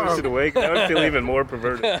head it to push off. it away. That would feel even more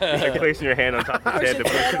perverted. Like placing your hand on top of its head to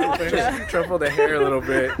push it away. Just truffle the hair a little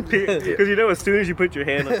bit. Because you know, as soon as you put your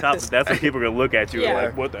hand on top of it, that's when people are gonna look at you Yeah.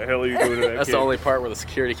 like, "What the hell are you doing to that That's kid?" the only part where the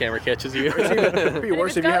security camera catches you. It'd be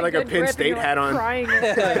worse if you had like a Penn State hat on. Crying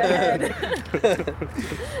inside head.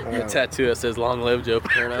 A tattoo that says "Long live Joe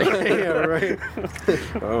Paterno." Yeah, right.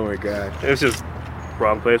 Oh my god. It's just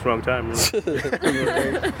wrong place, wrong time.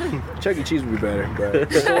 Chuck E. Cheese would be better,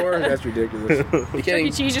 but store, that's ridiculous. You Chuck E.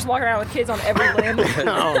 can't. Cheese just walking around with kids on every limb.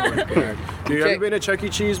 Oh my god. Dude, have you can't- been to Chuck E.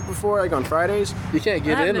 Cheese before, like on Fridays? You can't I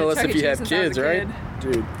get haven't in been to unless Chuck if E. you Cheese have since I was kids, a right?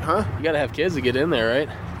 kid. Dude, huh? You gotta have kids to get in there, right?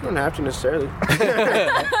 You don't have to necessarily.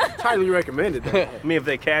 It's highly recommended. Though. I mean, if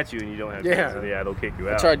they catch you and you don't have Yeah. kids, then yeah, they'll kick you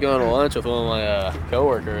I out. tried going to lunch with one of my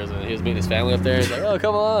coworkers, and he was meeting his family up there. He's like, "Oh,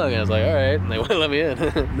 come along." And I was like, "All right," and they wouldn't let me in.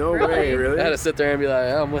 No Really? way, really? I had to sit there and be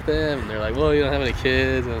like, "I'm with him," and they're like, "Well, you don't have any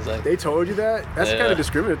kids," and I was like, They told you that? That's Yeah. kind of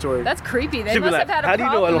discriminatory. That's creepy. They She'd be must like, have had a "How do you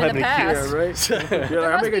know I problem don't in the have any past. Yeah, right? You're like,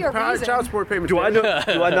 I'm must be making a reason. child support payments. Do I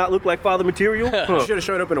not look like father material? You Huh. should have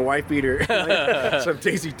showed up in a wife beater. Like some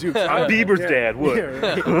Daisy Dukes. I'm Bieber's Yeah. dad. What? Yeah,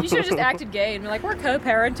 right. You should have just acted gay and be like, "We're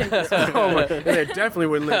co-parenting." This one." Oh my, and they definitely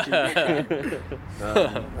wouldn't let you.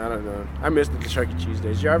 I don't know. I missed the Chuck E. Cheese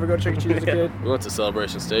days. Did you ever go to Chuck E. Cheese as a kid? "We went to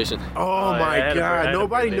Celebration Station." Oh I my had a- I god, had a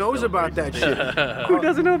nobody birthday knows about that shit. Who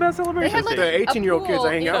doesn't know about They celebration? had like The a 18-year-old kids pool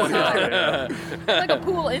I hang out with. inside. They had, like a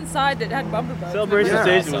pool inside that had bumper boats. Celebration Yeah.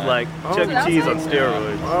 Station was like Oh, Chuck E. that's Cheese on nice.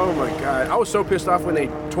 steroids. Oh my god, I was so pissed off when they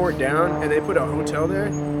tore it down and they put a hotel there.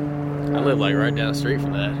 I live like right down the street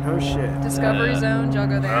from that. Oh shit. Discovery Zone, y'all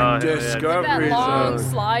go there. Oh, yeah, Discovery that long Zone.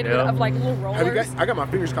 slide Yeah. of like little rollers. Have you got? I got my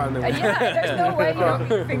fingers caught in there. Yeah, there's no way you don't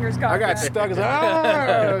get your fingers caught. I got in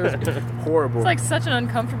that. stuck. It's horrible. It's like such an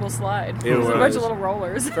uncomfortable slide. It There's a bunch was. of little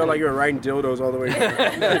rollers. Felt like you were riding dildos all the way down.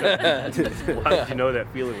 How did you know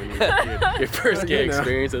that feeling when you were a kid? Your first gay You know.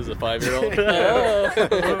 experience as a 5-year-old.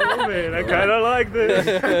 Oh man, I kind of like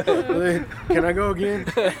this. Can I go again?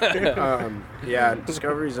 Yeah,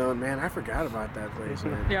 Discovery Zone. Man, I forgot about that place,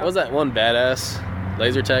 man. Yeah. What was that one badass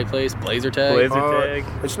laser tag place? Blazer tag? Blazer Oh, tag.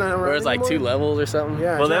 It's not around Where it's like anymore? 2 levels or something?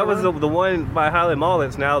 Yeah. Well, it's that not was around? the one by Highland Mall.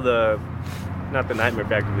 That's now not the Nightmare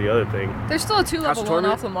Factory, the other thing. There's still a 2-level House of one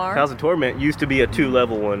Torment? off Lamar. House of Torment used to be a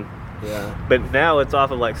 2-level one, Yeah. but now it's off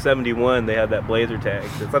of like 71. They have that Blazer tag.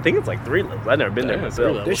 I think it's like 3 levels. I've never been there Yeah, myself.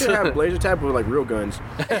 3 levels. They should have blazer tag with like real guns.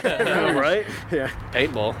 Right? Yeah.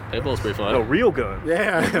 Paintball. Paintball's pretty fun. No, real gun.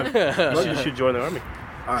 Yeah. You should join the army.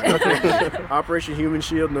 Nothing. Operation Human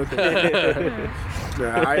Shield. Nothing.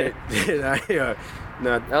 No,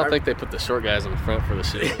 I don't think they put the short guys in the front for the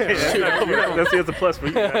shit. That's a plus for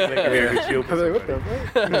you. Guys. Make a very good shield I was like, what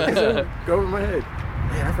the fuck? Go over my head.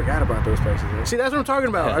 Man, I forgot about those places. Man. See, that's what I'm talking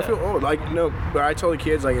about. I feel old. Like, no, but I told the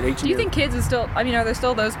kids like at 18 Do you think kids is still? I mean, are there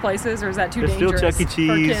still those places, or is that too There's still dangerous Chuck E.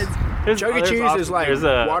 Cheese. for kids? There's Chuck E. Cheese is, like, there's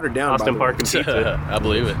watered down, by Austin the Park way. and Pizza. I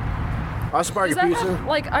believe it. Sparky Is that pizza. how,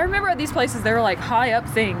 like, I remember at these places there were like high up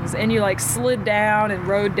things, and you like slid down and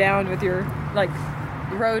rode down with your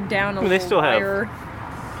rode down a They little still have- wire.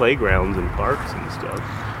 Playgrounds and parks and stuff.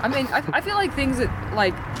 I mean, I feel like things that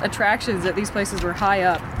like attractions at these places were high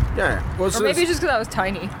up, Yeah. Well, or maybe just because I was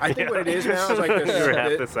tiny. I think what it is now is like You're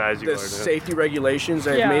half the size you the are now. safety regulations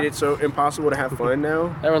that Yeah. made it so impossible to have fun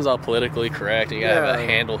now. Everyone's all politically correct. You gotta have a Yeah.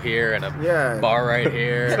 handle here and a Yeah. bar right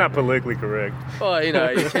here. It's not politically correct. Well, you know,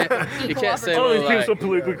 you can't say All these well, people like, so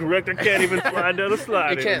politically correct, I can't even slide down a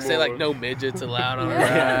slide you can't say like anymore. no midgets allowed on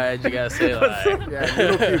rides. You gotta say like Yeah,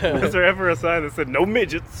 little people. Was there ever a sign that said no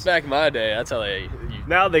midgets? back in my day. That's how they.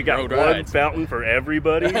 Now they got Road one rides. fountain for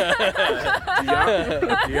everybody. Do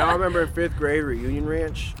y'all remember 5th grade reunion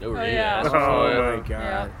ranch? Oh, yeah. Oh Oh, my god!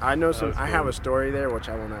 Yeah. I know some. That was I have fun. a story there, which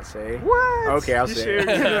I will not say. What? Okay, I'll you say shared,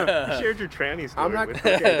 it. you shared your tranny story. I'm not. with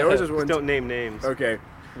Okay, there was this Just one. don't name names. Okay,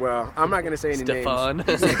 well, I'm not gonna say any Stefan. Did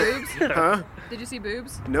you see boobs? names. Huh? Did you see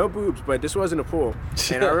boobs? No boobs, but this wasn't a pool.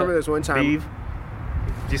 And I remember this one time. Beeve.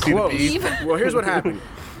 Did you see Close. the beef? Well, here's what happened.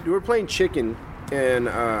 We were playing chicken in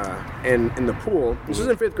the pool. This was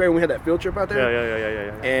in 5th grade when we had that field trip out there.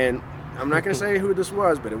 Yeah. And I'm not gonna say who this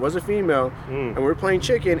was, but it was a female. Mm. And we were playing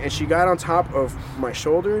chicken, and she got on top of my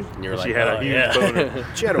shoulders. And you're She like, had oh, a huge yeah. boner.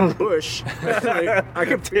 She had a bush. Like, I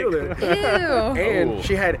could feel it. Ew. And Oh.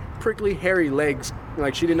 she had prickly, hairy legs.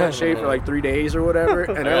 Like she did not shave for like 3 days or whatever.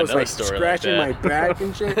 And I I got was another like story like scratching my that. back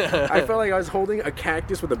and shit. I felt like I was holding a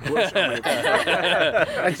cactus with a bush on my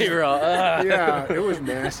back. You were all, Yeah, it was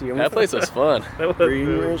nasty. And we That place was fun. That was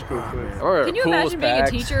Reunion the- ranch? Oh, man. Or Can you pool was imagine being a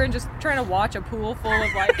packed. teacher and just trying to watch a pool full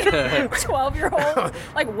of like 12-year-olds,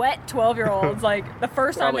 like wet 12-year-olds, like the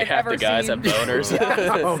first time Probably they've half ever the guys seen have boners.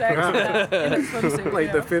 Oh, sex God. in a swimsuit, Like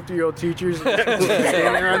yeah. the 50-year-old teachers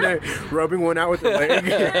standing around there rubbing one out with their leg.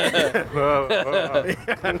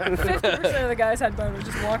 50% of the guys had boners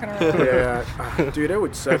just walking around. Yeah, dude, that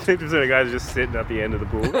would suck. 50% of the guys are just sitting at the end of the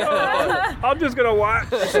pool. I'm just gonna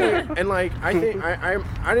watch. And like, I think I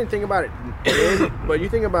didn't think about it then, but you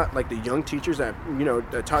think about like the young teachers that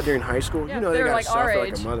that taught during high school. Yeah, you know, they they were, gotta like, our suffer like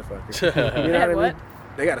a age. motherfucker. You know They had what I what? mean?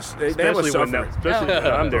 They gotta they have a Especially when, suffer. especially when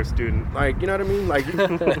I'm their student. Like, you know what I mean? Like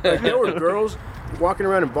there were girls walking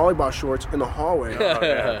around in volleyball shorts in the hallway.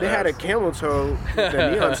 yeah. They had a camel toe with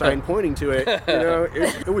a neon sign pointing to it. You know,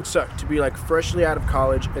 it would suck to be like freshly out of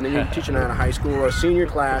college and then you're teaching out of high school or a senior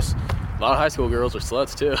class. A lot of high school girls are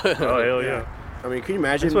sluts too. Oh hell yeah! I mean, can you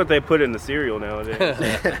imagine? That's what they put in the cereal nowadays.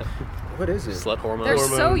 What is it? Slut hormones. They're so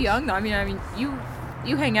Hormones. young though. I mean,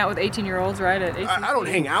 you hang out with 18-year-olds, right? At 18, I don't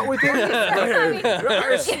hang out with them.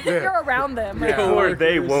 You're around them. Right? Yeah. Or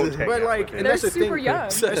they won't hang But out like, with and it. that's the super thing. young.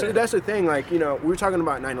 That's the thing. Like, we were talking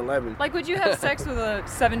about 9/11. Like, would you have sex with a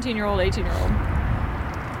 17-year-old, 18-year-old?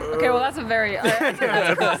 Okay, well, that's a very that's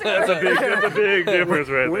a classic That's a big difference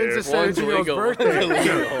right When's there. the One's 17-year-old's legal.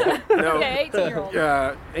 birthday? No. Okay, 18-year-old.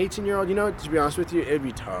 18-year-old. You know, to be honest with you, it'd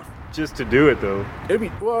be tough. Just to do it though. It'd be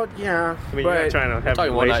yeah. I mean, you're not but trying to have a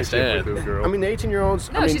talking one night relationship with stand. this girl. I mean, the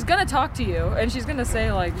 18-year-olds. No, she's gonna talk to you, and she's gonna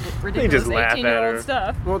say like ridiculous just laugh at 18-year-old her.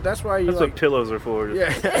 stuff. Well, that's why you that's like. what pillows are for.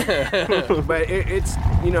 Yeah. But it's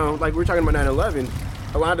like we're talking about 9/11.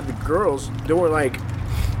 A lot of the girls, they were like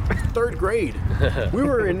 3rd grade. We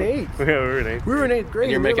were in 8th. Yeah, we're in eighth. We were in 8th grade.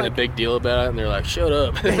 And you're and they're making like, a big deal about it, and they're like, "Shut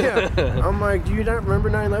up." Yeah. I'm like, do you not remember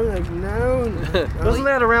 9/11? Like, no. Wasn't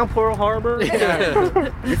that around Pearl Harbor?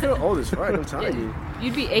 You feel old as fuck, I'm telling you.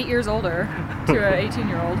 You'd be 8 years older to an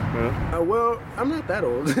 18-year-old. Well, I'm not that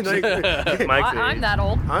old. Like, Mike's I'm age. that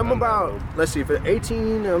old. I'm that about, old. let's see, for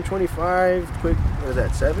 18, I'm 25. Quick, what is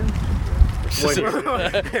that, 7? 1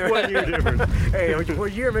 year. 1 year difference. Hey,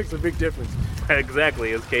 1 year makes a big difference.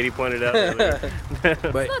 Exactly, as Katie pointed out earlier.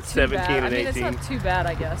 But Not too 17 bad. and I mean, 18. it's not too bad,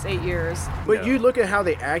 I guess. 8 years. but Yeah. you look at how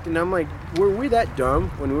they act, and I'm like, were we that dumb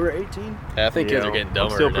when we were 18? I think kids Yeah, are getting I'm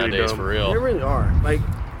dumber still pretty nowadays dumb. for They real. really are. Like,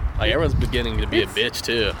 Like everyone's beginning to be a bitch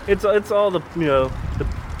too. It's all the the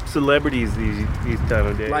celebrities these time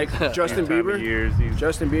of days. like Justin Time of Bieber. years. These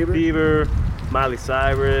Justin Bieber. Bieber, Miley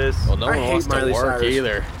Cyrus. Well, no I one hate wants to Miley work Cyrus.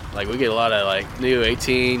 either. Like we get a lot of like new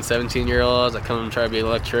 18, 17-year-olds that come and try to be an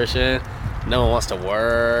electrician. No one wants to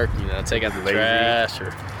work, take out the Lazy. trash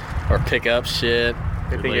or pick up shit.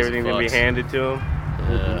 They think Lazy everything's gonna be fucks. handed to them.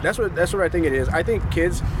 Yeah. That's what I think it is. I think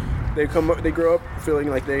kids, they grow up feeling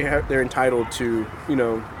like they're entitled to,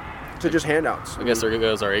 to just handouts. I guess there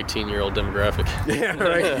goes our 18-year-old demographic. Yeah,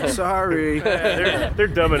 right. Sorry. They're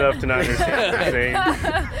dumb enough to not understand what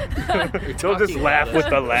you're saying. They'll just laugh with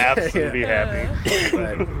the laughs and be happy.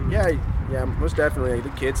 But yeah, most definitely. Like,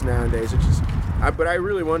 the kids nowadays, it's just But I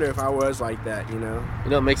really wonder if I was like that, you know. You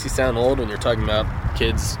know, it makes you sound old when you're talking about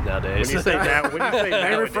kids When nowadays. you say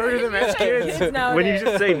I refer to them as kids. when you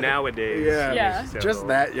just say nowadays, Yeah. Yeah. it makes you sound Just old.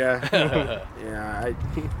 that, yeah.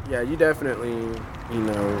 Yeah, you definitely,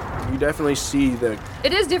 you definitely see the.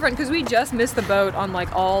 It is different because we just missed the boat on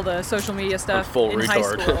like all the social media stuff full in high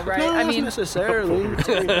retard. school, right? Not I mean, necessarily.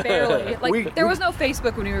 barely. Like there was no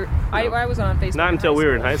Facebook when we were. I wasn't on Facebook. Not until we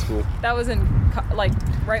were in high school. school. That was in like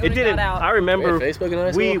right when It we didn't. got out. I remember Wait, Facebook in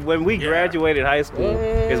high school? when we Yeah. graduated high school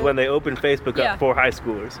is when they opened Facebook Yeah. up for high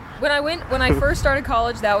schoolers. when I first started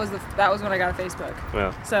college, that was when I got a Facebook.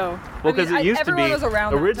 Yeah. So Well, I mean, because it used to everyone be was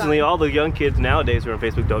around that originally time. all the young kids nowadays who are on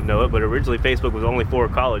Facebook don't know it, but originally Facebook was only for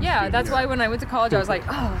college. Yeah, students. that's why when I went to college, I was like,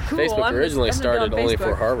 oh, cool. Facebook I'm originally just, I'm gonna started be on only for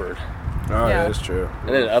Facebook. Harvard. Oh, Yeah. that's true.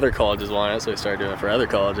 And then other colleges wanted it, so we started doing it for other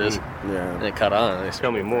colleges. And Yeah. it caught on. They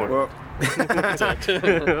Tell me more. Well, That's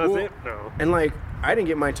it? No. and like I didn't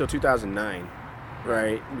get mine until 2009,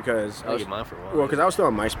 right? Because I'll get mine for a while. well, because I was still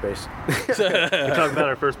on MySpace. You talk about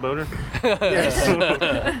our first boner?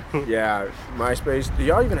 Yeah, MySpace. Do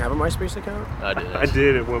y'all even have a MySpace account? I did. I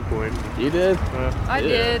did at one point. You did? I Yeah.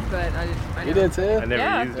 did, but I didn't. I You know. did too? I never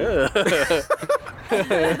Yeah. used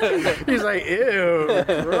it. He's like, ew,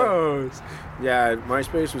 gross. Yeah,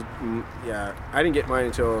 MySpace was. Yeah, I didn't get mine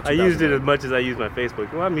until. I used it as 2009. much as I use my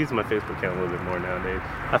Facebook. Well, I'm using my Facebook account a little bit more nowadays.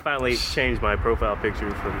 I finally changed my profile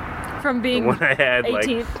picture from From being when I had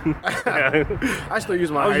 18. I still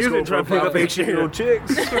use my I was high using school it trying to pick profile up picture. little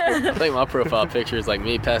chicks. I think my profile picture is like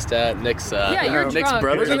me passed out. Nick's Yeah, you're Nick's drunk.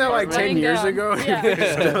 brother. Wasn't that like Laying 10 years down. ago? Yeah.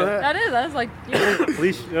 That is. That's like. Yeah. At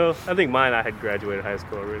least, I think mine I had graduated high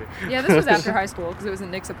school already. Yeah, this was after high school because it was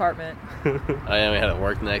in Nick's apartment. Oh yeah, we had to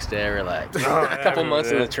work the next day. We're like Oh, a couple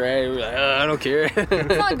months in the tray. We're like, I don't care.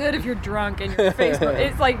 It's not good if you're drunk and your Facebook.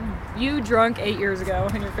 It's like you drunk 8 years ago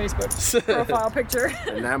in your Facebook profile picture.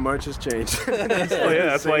 And that much has changed. Oh yeah,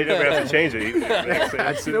 that's why you never have to change it.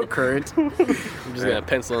 That's still current. I'm just gonna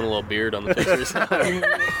pencil in a little beard on the pictures.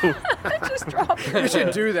 Just drop You it.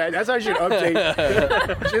 should do that. That's how you should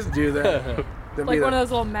update. Just do that. That'd Like be one of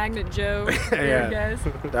those little Magnet Joe Yeah. guys.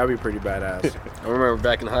 That'd be pretty badass. I remember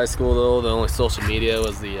back in high school though, the only social media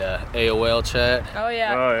was the AOL chat. Oh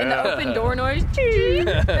yeah. Oh, And yeah. the open door noise.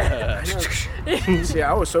 See,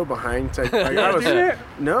 I was so behind. Like, I was,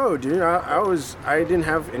 no, dude. I didn't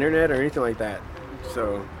have internet or anything like that.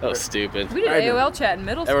 So That was stupid. We did I know. AOL chat in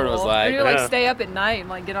middle school. Everyone was like, we would like yeah. stay up at night and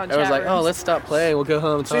like get on Everyone's chat like, oh, rooms. let's stop playing. We'll go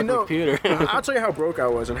home and talk See, no, on the computer. I'll tell you how broke I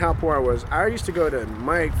was and how poor I was. I used to go to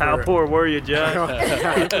Mike. For, How poor were you, John?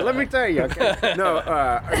 Let me tell you. Okay? No,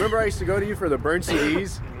 I remember I used to go to you for the burn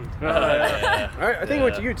CDs. I think it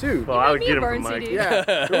went to you too. Well, I would me get a them from burn Mike. CD.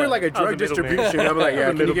 Yeah, we were like a drug the middleman. distribution. I'm like, yeah,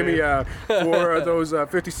 I'm the can you give me middleman. 4 of those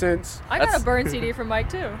 50 cents? I got That's- a burn CD from Mike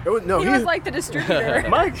too. It was, no, he was like the distributor.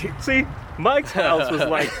 Mike's house was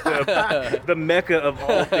like the mecca of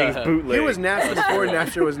all things bootleg. he was Napster before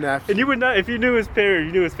Napster was Napster. and you would not, if you knew his parents,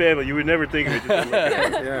 you knew his family, you would never think of it. Just to look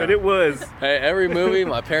at it. Yeah. But it was. Hey, every movie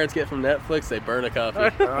my parents get from Netflix, they burn a copy.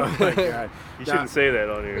 Oh my god. You shouldn't say that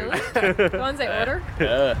on here. Really? The ones they order?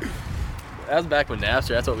 Yeah. That was back when Napster.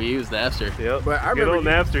 That's what we used, Napster. Yep. But I Good old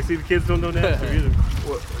remember Napster. See, the kids don't know Napster either.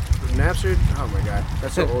 Well, Napster? Oh my god,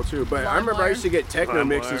 that's so old too. But I remember I used to get techno LimeWire.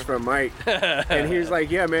 mixes from Mike, and he was like,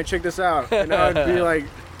 "Yeah, man, check this out." And I would be like,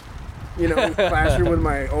 in classroom with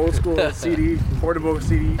my old school CD, portable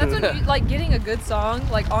CD. That's when you, like getting a good song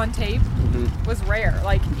like on tape was rare.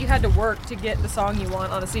 Like you had to work to get the song you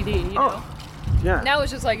want on a CD. You know. Yeah. Now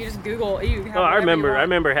it's just like you just Google. You have Oh, I whatever you remember. want. I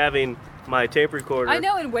remember having my tape recorder. I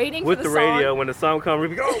know, and waiting with for the the radio song. when the song comes,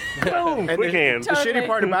 we go boom, And quick the- hands. The Totally. shitty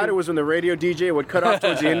part about it was when the radio DJ would cut off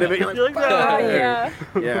towards the end of it. You're You're like, like, "Fuck." no. Yeah.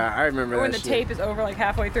 Yeah, I remember Or that when the shit. tape is over like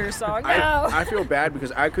halfway through the song. No. I feel bad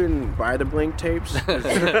because I couldn't buy the blank tapes.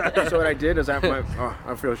 So what I did is I feel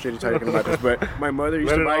shitty talking about this, but my mother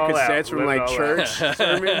used Let to it buy all out. cassettes from Let it like all church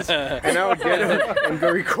sermons, and I would get them and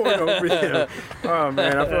go record over them. Oh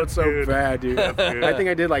man, I felt That's so good. bad, dude. good. I think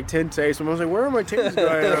I did like 10 tapes, and I was like, "Where are my tapes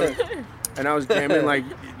going?" And I was jamming like,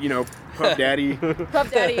 Puff Daddy.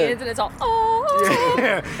 Puff Daddy ends and it's all oh.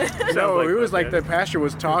 Yeah. No, like it was Puff like Daddy. the pastor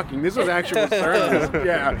was talking. This was actual sermon.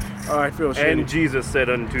 Yeah. Oh, I feel shitty. And Jesus said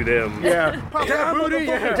unto them, Yeah. Pop that booty.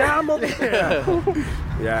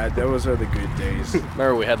 Yeah, those are the good days.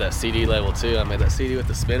 Remember we had that CD label too. I made that CD with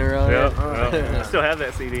the spinner on Yep, it. Oh, yep. yeah. I still have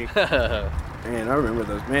that CD. Man, I remember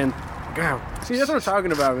those. Man, God. See, that's what I'm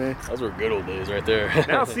talking about, man. Those were good old days right there.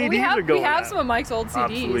 Now CDs We have are going we have out. some of Mike's old CDs.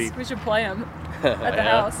 Obsolete. We should play them at the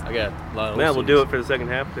Yeah, house. I got a lot of Man, old we'll do CDs. it for the second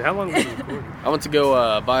half. How long was it recording? I went to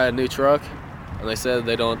go buy a new truck, and they said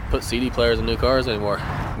they don't put CD players in new cars anymore.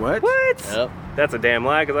 What? What? Yep. That's a damn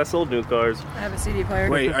lie because I sold new cars. I have a CD player.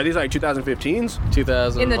 Wait, are these like 2015s?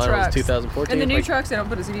 2000. In the mine trucks. was 2014. In the new like, trucks, they don't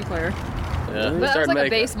put a CD player. Yeah, But that was like a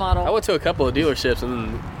base model. I went to a couple of dealerships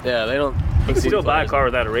and yeah, they don't. You can still buy a car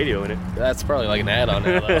without a radio in it. That's probably like an add-on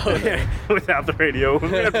now, though. Without the radio. We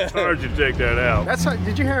have to charge you to take that out. That's how,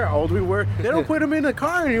 did you hear how old we were? They don't put them in the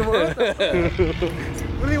car anymore. What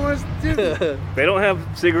do they want us to do? They don't have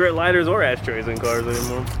cigarette lighters or ashtrays in cars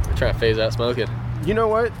anymore. We're trying to phase out smoking. You know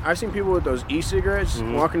what? I've seen people with those e-cigarettes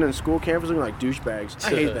walking in school campus looking like douchebags. I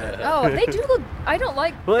hate that. Oh, they do look. I don't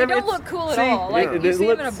like. Well, they I mean, don't look cool at see, all. Like it you see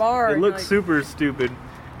them in a looks- bar. It and you're looks like, super stupid,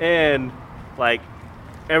 and like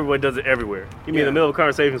everyone does it everywhere. You mean in the middle of a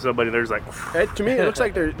conversation with somebody, they're just like, To me, it looks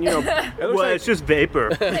like they're, it looks well, like, it's just vapor.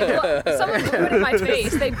 Someone blew it in my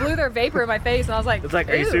face. They blew their vapor in my face, and I was like, It's like,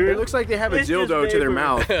 are you "Ew." serious? it looks like they have a It's just dildo to their vapor.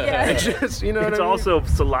 mouth. Yeah. It's just, you know what It's I mean? also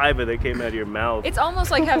saliva that came out of your mouth. It's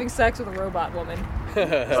almost like having sex with a robot woman. It's Oh,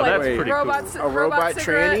 like that's Wait. pretty robots, cool. a robot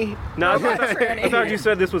cigarette. tranny. No, I robot thought, tranny. I thought you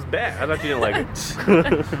said this was bad. I thought you didn't like it.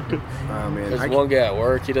 Oh man, There's I one guy at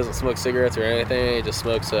work. He doesn't smoke cigarettes or anything. He just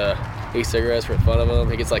smokes e-cigarettes for fun of them.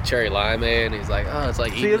 He gets like cherry limeade. He's like, oh, it's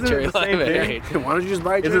like See, eating isn't cherry it the same limeade. thing? why don't you just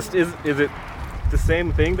buy Is it the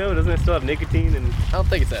same thing though? Doesn't it still have nicotine and? I don't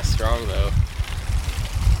think it's that strong though.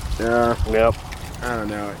 Yep. I don't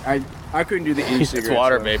know. I couldn't do the e-cigarettes. It's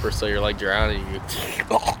water though. vapor, so you're like drowning. You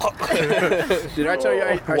Did I tell you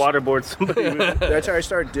I Waterboard somebody. with- did I tell you I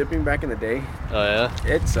started dipping back in the day? Oh yeah,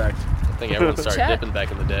 It sucked. I think everyone started Chet. dipping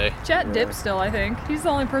back in the day. Chet dips still, I think. He's the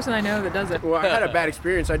only person I know that does it. Well, I had a bad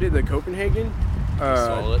experience. I did the Copenhagen.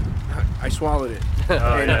 Swallow it. I swallowed it.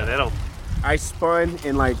 Oh yeah, that'll. I spun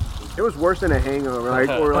and like it was worse than a hangover. Like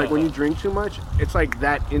or like when you drink too much, it's like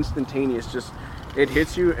that instantaneous. Just it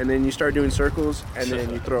hits you and then you start doing circles and then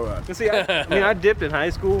you throw up. See, I mean, I dipped in high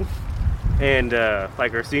school, and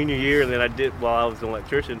like our senior year, and then I dipped while I was an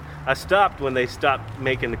electrician. I stopped when they stopped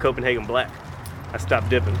making the Copenhagen Black. I stopped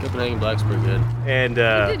dipping, Copenhagen Black's pretty good. and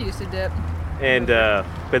He did used to dip.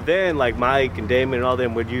 but then like Mike and Damon and all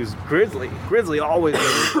them would use Grizzly. Grizzly always made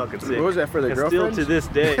me fucking sick. What was that for the And girlfriends? still to this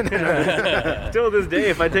day, still to this day,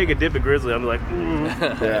 if I take a dip at Grizzly, I'm like,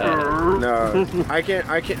 Yeah. No, I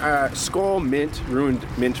can't. Skull mint ruined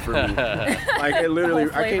mint for me. Like it literally,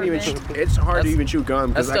 Whole I can't even. flavor mint. It's hard to That's- even chew gum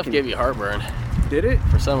That because I stuff can. gave you heartburn Did it?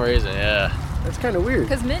 for some reason. Yeah. That's kind of weird.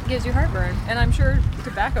 Because mint gives you heartburn, and I'm sure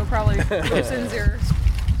tobacco probably loosens your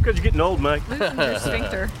because you're getting old, Mike.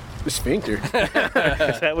 sphincter. The sphincter.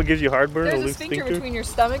 Is that what gives you heartburn? There's a loose sphincter between your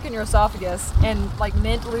stomach and your esophagus, and like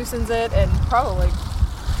mint loosens it, and probably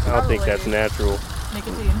I don't think that's natural.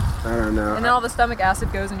 nicotine. I don't know. And then all the stomach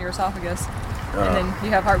acid goes in your esophagus, and then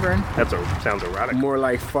you have heartburn. Sounds erotic. More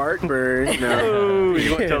like fart burn. No. Oh,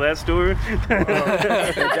 you want to tell that story?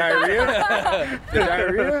 The diarrhea? The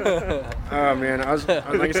diarrhea? Oh man, I was like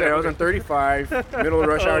I said, I was on 35, middle of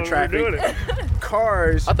rush hour Oh, we're doing traffic. it.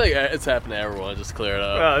 Cars. I think it's happened to everyone. Just clear it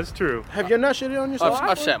up. Oh, that's true. Have you not shitted on yourself?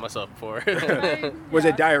 I've shat myself before. Was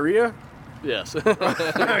it diarrhea? Yes. He's You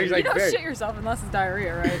like, don't "Babe." shit yourself unless it's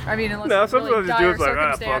diarrhea, right? I mean, unless No, it's sometimes really I just do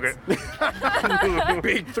dire it's like, ah, fuck circumstance. it.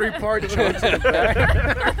 Big 3-part chunks in the back. I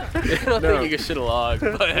don't No. think you can shit a log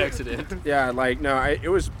by accident. Yeah, like no, it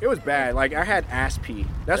was bad. Like I had ass pee.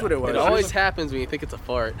 That's what it was. It always happens when you think it's a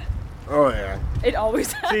fart. Oh yeah. It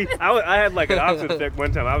always happens. See, I had like an opposite effect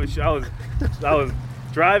one time. I was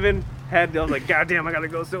driving. I was like, God damn, I gotta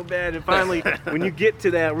go so bad. And finally, when you get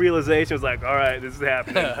to that realization, it's like, all right, this is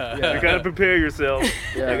happening. You gotta prepare yourself.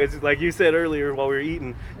 Yeah. Like, it's like you said earlier while we were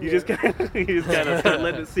eating, you just kind of start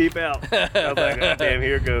letting it seep out. I was like, oh, damn,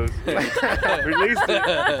 here it goes. Released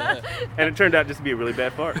it, and it turned out just to be a really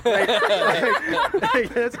bad fart.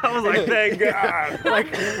 I was like, thank God.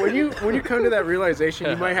 Like when you come to that realization,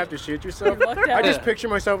 you might have to shit yourself. You lucked I out. just picture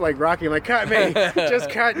myself like Rocky, like cut me, just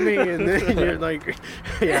cut me, and then you're like,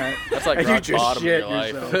 yeah. That's like and you rock just bottom in shit your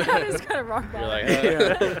life. yourself. That is kind of rock You're bottom. like,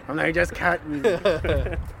 Yeah. I'm like, just cut me.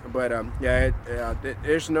 But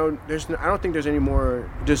there's no, I don't think there's any more,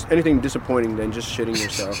 just anything disappointing than just shitting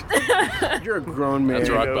yourself. You're a grown man. that's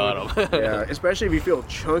rock go. bottom. Yeah, especially if you feel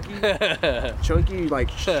chunky like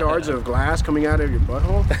shards of glass coming out of your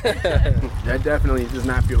butthole. That definitely does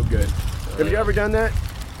not feel good. Have you ever done that?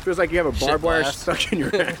 Feels like you have a Shit barbed wire glass. stuck in your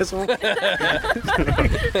asshole.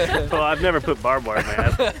 Well, I've never put barbed wire in my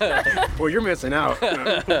ass. Well, you're missing out.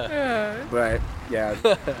 But yeah,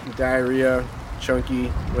 diarrhea, chunky,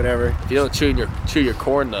 whatever. If you don't chew your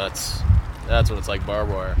corn nuts, That's when it's like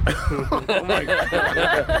barbed wire. Oh my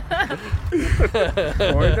god.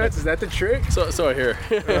 Corn nuts? Is that the trick? So I hear.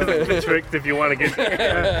 The trick if you want to get.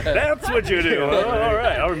 That's what you do. Oh, all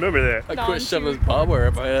right, I'll remember that. I quit shoving barbed wire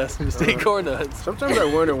up my ass and just eat corn nuts. Sometimes I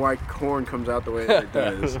wonder why corn comes out the way that it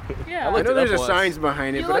does. Yeah. I looked know it there's up a once. science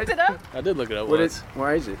behind it, You but looked it up? I did look it up what once.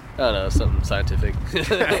 why is it? I don't know, something scientific.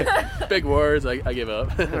 Big words, I give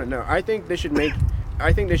up. I don't know. I think they should make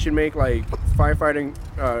like firefighting,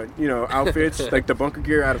 outfits like the bunker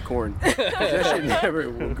gear out of corn. That shit never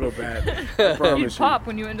will go bad. I You'd promise pop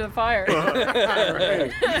when you went into the fire.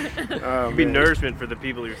 Right. Oh, It'd be man. nourishment for the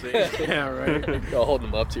people you're seeing. Yeah, right. Y'all holding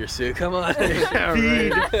them up to your suit. Come on. Yeah,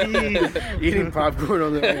 Feed, right. feed. Eating popcorn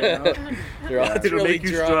on the way out. They're all It'll really make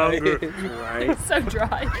you dry. stronger. Right. So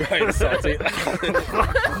dry. Dry and salty.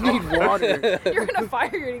 You need water. You're in a fire,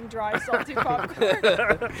 you're eating dry, salty popcorn.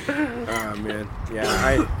 Oh man.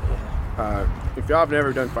 Yeah. If y'all have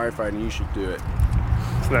never done firefighting, you should do it.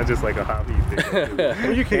 It's not just like a hobby thing.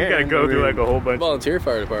 Well, you can. gotta go through like a whole bunch. Volunteer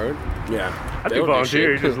fire department. Yeah. I they think don't do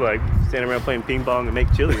volunteer, shit. just like standing around playing ping pong and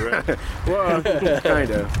make chili, right? Well,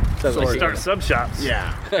 kind of. Sounds like Start sub shops.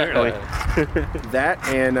 Yeah. Apparently. That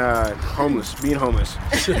and being homeless.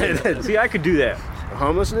 See, I could do that.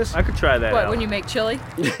 Homelessness? I could try that What, out. when you make chili?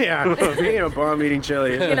 Yeah. Being a bum eating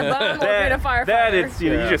chili. In a bum or being a firefighter? that is,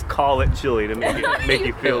 you Yeah. just call it chili to make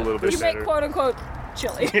you feel a little bit You better. make quote unquote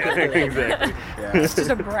chili. Yeah, exactly. Yeah. It's just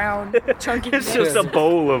a brown, chunky It's mix. just a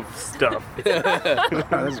bowl of stuff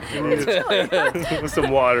That's good. with some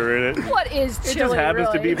water in it. What is It chili, just happens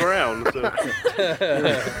to really? be brown. So.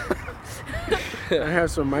 I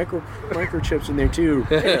have some microchips in there too.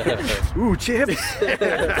 Ooh, chips!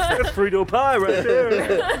 That's Frito pie right there.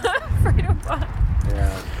 Frito pie.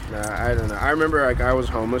 Yeah. Nah, I don't know. I remember like I was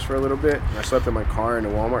homeless for a little bit. I slept in my car in a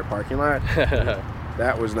Walmart parking lot.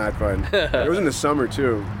 That was not fun. It was in the summer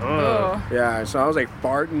too. Oh. Yeah, so I was like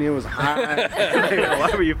farting. It was hot. Why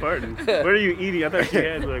were you farting? What are you eating? I thought you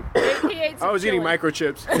had like. He ate some I was eating chili.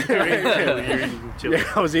 microchips. You're eating chili.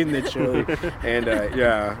 Yeah, I was eating the chili. And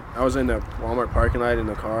yeah, I was in the Walmart parking lot in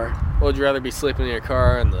the car. Would you rather be sleeping in your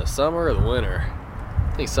car in the summer or the winter?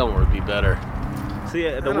 I think summer would be better. See,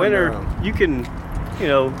 the don't winter, know. you can,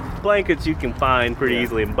 blankets you can find pretty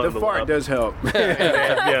easily and The bundle fart up. does help.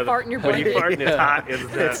 Yeah, Fart in your when you blanket. fart and it's hot, it's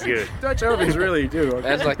not good. Dutch ovens really do.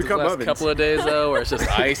 That's like the become last ovens. couple of days though, where it's just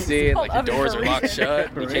icy and called like the oven doors for are a locked reason.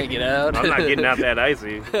 shut. You can't get out. I'm not getting out that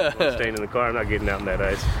icy. I'm staying in the car. I'm not getting out in that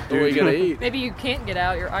ice. What are you gonna eat? Maybe you can't get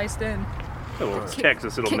out. You're iced in. Oh, it's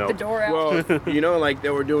Texas, it'll Kick melt. the door out. Well, like they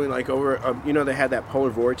were doing like over, they had that polar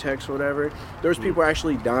vortex or whatever. There was people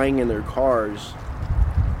actually dying in their cars,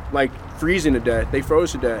 like freezing to death. They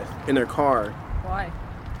froze to death in their car Why?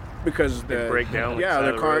 because They break down, like, Yeah, side their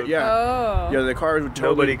of the car. road. Yeah, Oh. yeah, the cars would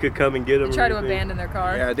totally. Nobody could come and get them. They try to abandon their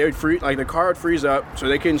car. Yeah, they would freeze. Like the car would freeze up, so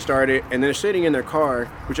they couldn't start it, and they're sitting in their car,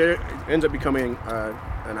 which ends up becoming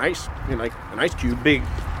an ice cube. Big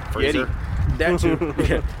Freezer. Yeti. That too.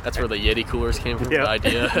 Yeah. That's where the Yeti coolers came from. Yeah. The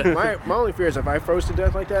idea. My only fear is if I froze to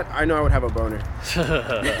death like that, I know I would have a boner.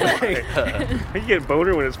 You get a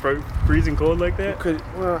boner when it's freezing cold like that?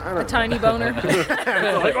 Well, I A don't tiny boner.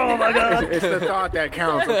 Like, oh my god! It's the thought that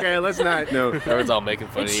counts. Okay, let's not. No. Everyone's all making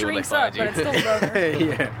fun It of you when they shrinks up, find you. but it's still a boner.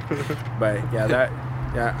 Yeah. But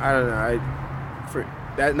yeah, I don't know.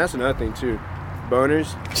 And that's another thing too.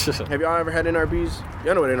 Boners. Have y'all ever had NRBs?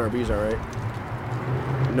 Y'all know what NRBs are,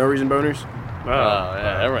 right? No reason boners. Oh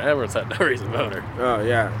yeah, everyone's had no reason boner. Oh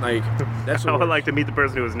yeah, like that's I what would like to meet the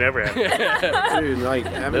person who has never had it. dude, like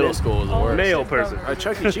having Middle it- school is the Oh, worst. Male shit, person. boner.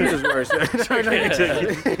 Chuck E. Cheese is worse.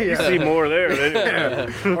 You see more there.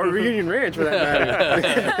 Than, Or Reunion Ranch for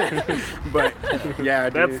that matter. But yeah,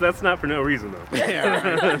 dude. that's not for no reason though.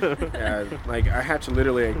 Yeah, right. Yeah, like I had to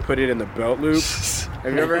literally like, put it in the belt loop.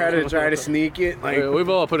 Have you ever had to try to sneak it? Like, We've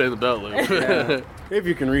all put it in the belt loop. yeah, if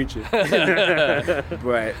you can reach it.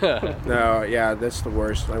 But no, yeah, that's the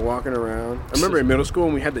worst. Like walking around. I remember in middle school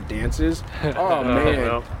when we had the dances. Oh man,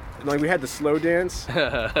 well. like we had the slow dance. You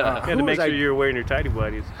had to make sure you were wearing your tidy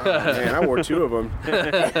whities. Man, I wore 2 of them.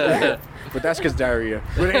 But that's because diarrhea.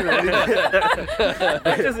 But anyway,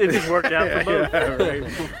 It just worked out for both. yeah, right.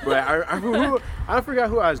 But I forgot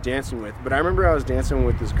who I was dancing with. But I remember I was dancing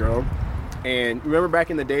with this girl. And remember back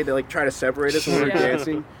in the day, they like try to separate us when we were Yeah.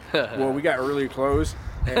 dancing. Well, we got really close,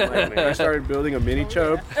 and like I started building a mini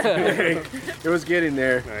chub. It was getting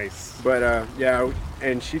there, Nice. but yeah,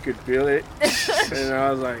 and she could feel it, and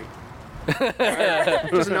I was like,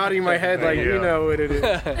 just nodding my head like you Yeah. know what it is.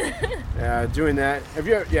 Yeah, doing that. Have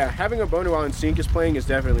you? Yeah, having a boner while NSYNC is playing is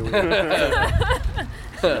definitely weird.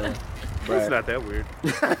 It's But, not that weird.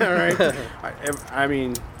 all right. I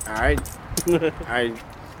mean, I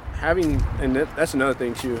that's another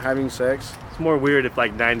thing too. Having sex. It's more weird if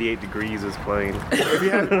like 98 degrees is playing. If you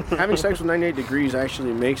having sex with 98 degrees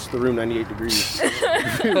actually makes the room 98 degrees.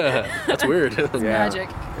 That's weird. It's magic.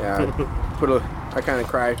 Yeah. I kind of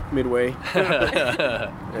cry midway.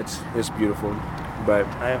 It's beautiful, but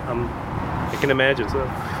I can imagine so.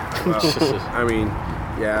 I mean,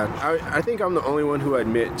 yeah. I think I'm the only one who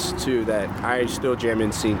admits too that I still jam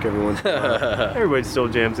in sync every once in a while. Everybody still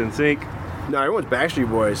jams in sync. No, everyone's Backstreet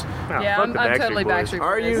Boys. Yeah, fuck I'm the Backstreet totally Boys. Backstreet Boys.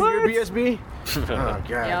 Are you? What? You're BSB? Oh god.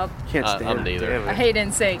 Yep. Can't stand I'm it. neither. Damn I it. hate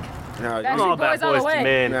NSYNC. No, I'm Backstreet all about Boys all the Boys to way.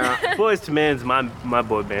 Men. Nah. Boys to Men's my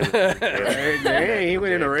boy band. Yeah. Dang, he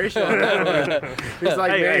went interracial on that one. He's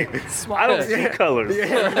like, Hey, man, I don't see colors.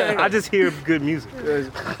 Yeah. I just hear good music.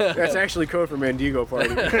 that's actually code for Mandingo party.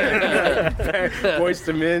 Boys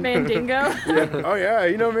to Men. Mandingo. Yeah. Oh yeah,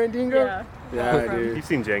 you know Mandingo? Yeah. Yeah, From- dude. You've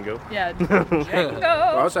seen Django. Yeah. Well, I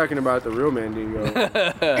Django. was talking about the real Mandingo.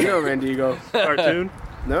 You know Mandingo? Cartoon.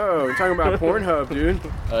 No, we're talking about Pornhub, dude.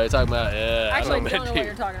 You're talking about, yeah. Actually, I don't know Mandy. what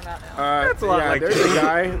you're talking about now. That's a lot like there's a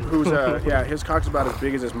guy who's his cock's about as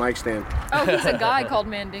big as his mic stand. Oh, he's a guy called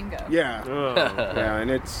Mandingo. Yeah. Oh. Yeah,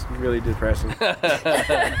 and it's really depressing.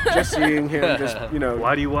 Just seeing him,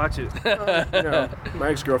 Why do you watch it? my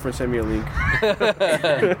ex-girlfriend sent me a link.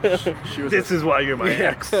 She was This is why you're my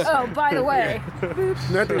Yeah. ex. Oh, by the way.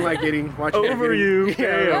 nothing like watching Over getting- you.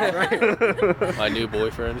 Yeah, right. My new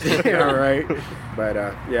boyfriend. Yeah, right. But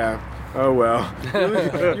yeah. Oh well.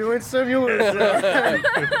 You win some, you lose some.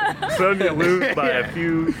 Some you lose by a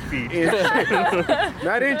few feet.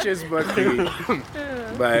 Not inches, but feet.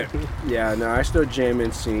 But yeah, no, I still jam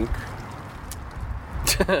in sync.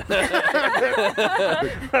 All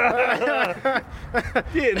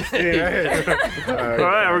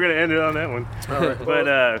right, we're gonna end it on that one. All right.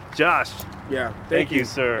 But Josh, Yeah. thank you,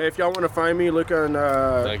 sir. If y'all want to find me, look on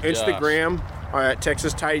Thank you, Instagram at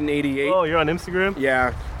Texas Titan 88. Oh, you're on Instagram,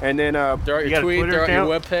 Yeah, and then Throw out You your got a tweet, Twitter throw out your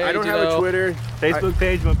account? webpage. I don't have a Twitter. Facebook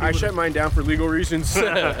page. Want I people shut to- mine down for legal reasons.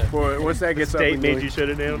 For once that gets up, State we made can- you shut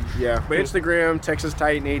it down. Yeah, but Instagram Texas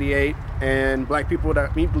Titan 88 and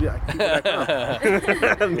blackpeople.com. Meet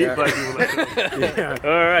Yeah. black people like that. Yeah.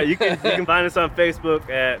 All right, you can find us on Facebook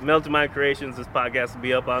at Melted Mind Creations. This podcast will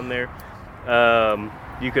be up on there.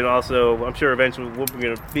 You can also, I'm sure eventually we're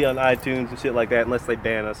going to be on iTunes and shit like that unless they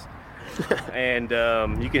ban us. And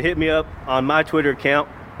you can hit me up on my Twitter account,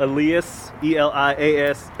 Elias,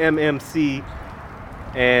 Elias MMC,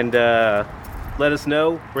 and let us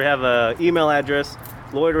know. We have an email address,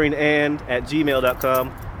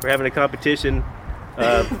 loiteringand@gmail.com. We're having a competition.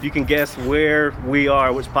 If you can guess where we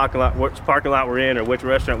are, which parking lot we're in, or which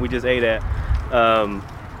restaurant we just ate at,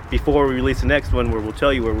 before we release the next one, where we'll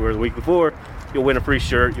tell you where we were the week before, you'll win a free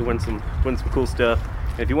shirt. You'll win some cool stuff.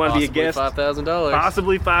 And if you want to be a guest, $5,000.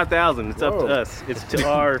 possibly $5,000. It's up to Whoa. us. It's to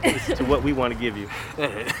what we want to give you.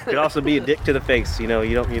 It could also be a dick to the face. You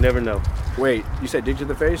never know. Wait, you said dick to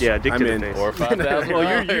the face? Yeah, dick I'm to the in. face. Or $5,000.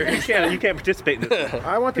 Well, you can't participate in this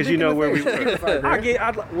I want the because dick you in know the where we face. were.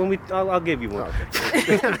 $5,000. I'll give you one.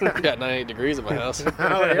 Got 98 degrees at my house.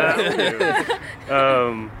 Oh, yeah.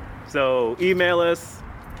 So email us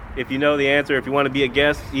if you know the answer. If you want to be a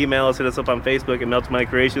guest, email us. Hit us up on Facebook at Melted Mind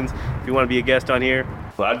Creations. If you want to be a guest on here.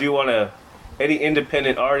 Well, I do want to, any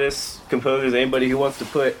independent artists, composers, anybody who wants to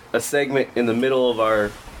put a segment in the middle of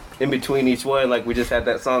our, in between each one, like we just had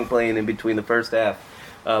that song playing in between the first half.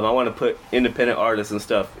 I want to put independent artists and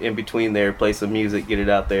stuff in between there, play some music, get it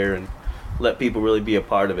out there, and let people really be a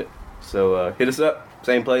part of it. So hit us up,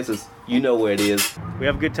 same places. You know where it is. We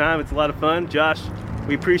have a good time. It's a lot of fun. Josh,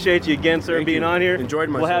 we appreciate you again, sir, Thank being you. on here. Enjoyed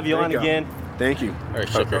myself. We'll have you on Thank y'all. again. Thank you. Or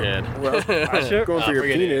shook her hand. Well, I shook. going for your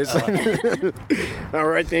forget it. penis. All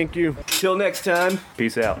right, thank you. Till next time.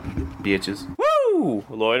 Peace out, bitches. Woo!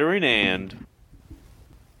 Loitering and.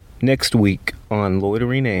 Next week on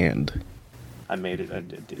Loitering and. I made it. I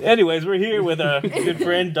did. Anyways, we're here with our good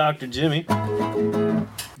friend, Dr. Jimmy.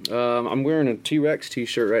 I'm wearing a T-Rex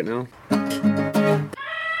t-shirt right now.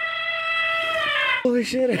 Holy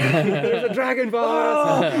shit, there's a dragon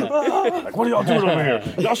ball! Like, what are y'all doing over here?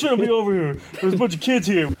 Y'all shouldn't be over here. There's a bunch of kids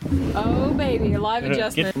here. Oh, baby. Live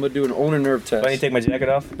adjustment. I'm gonna do an owner nerve test. Do I need to take my jacket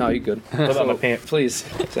off? No, you good. What about my pants? Please,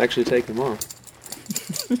 let's actually take them off.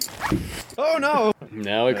 Oh no!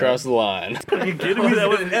 Now we crossed the line. Are you kidding me? That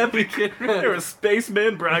was epic. There were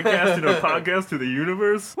spacemen broadcasting a podcast to the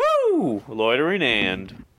universe. Woo! Loitering and.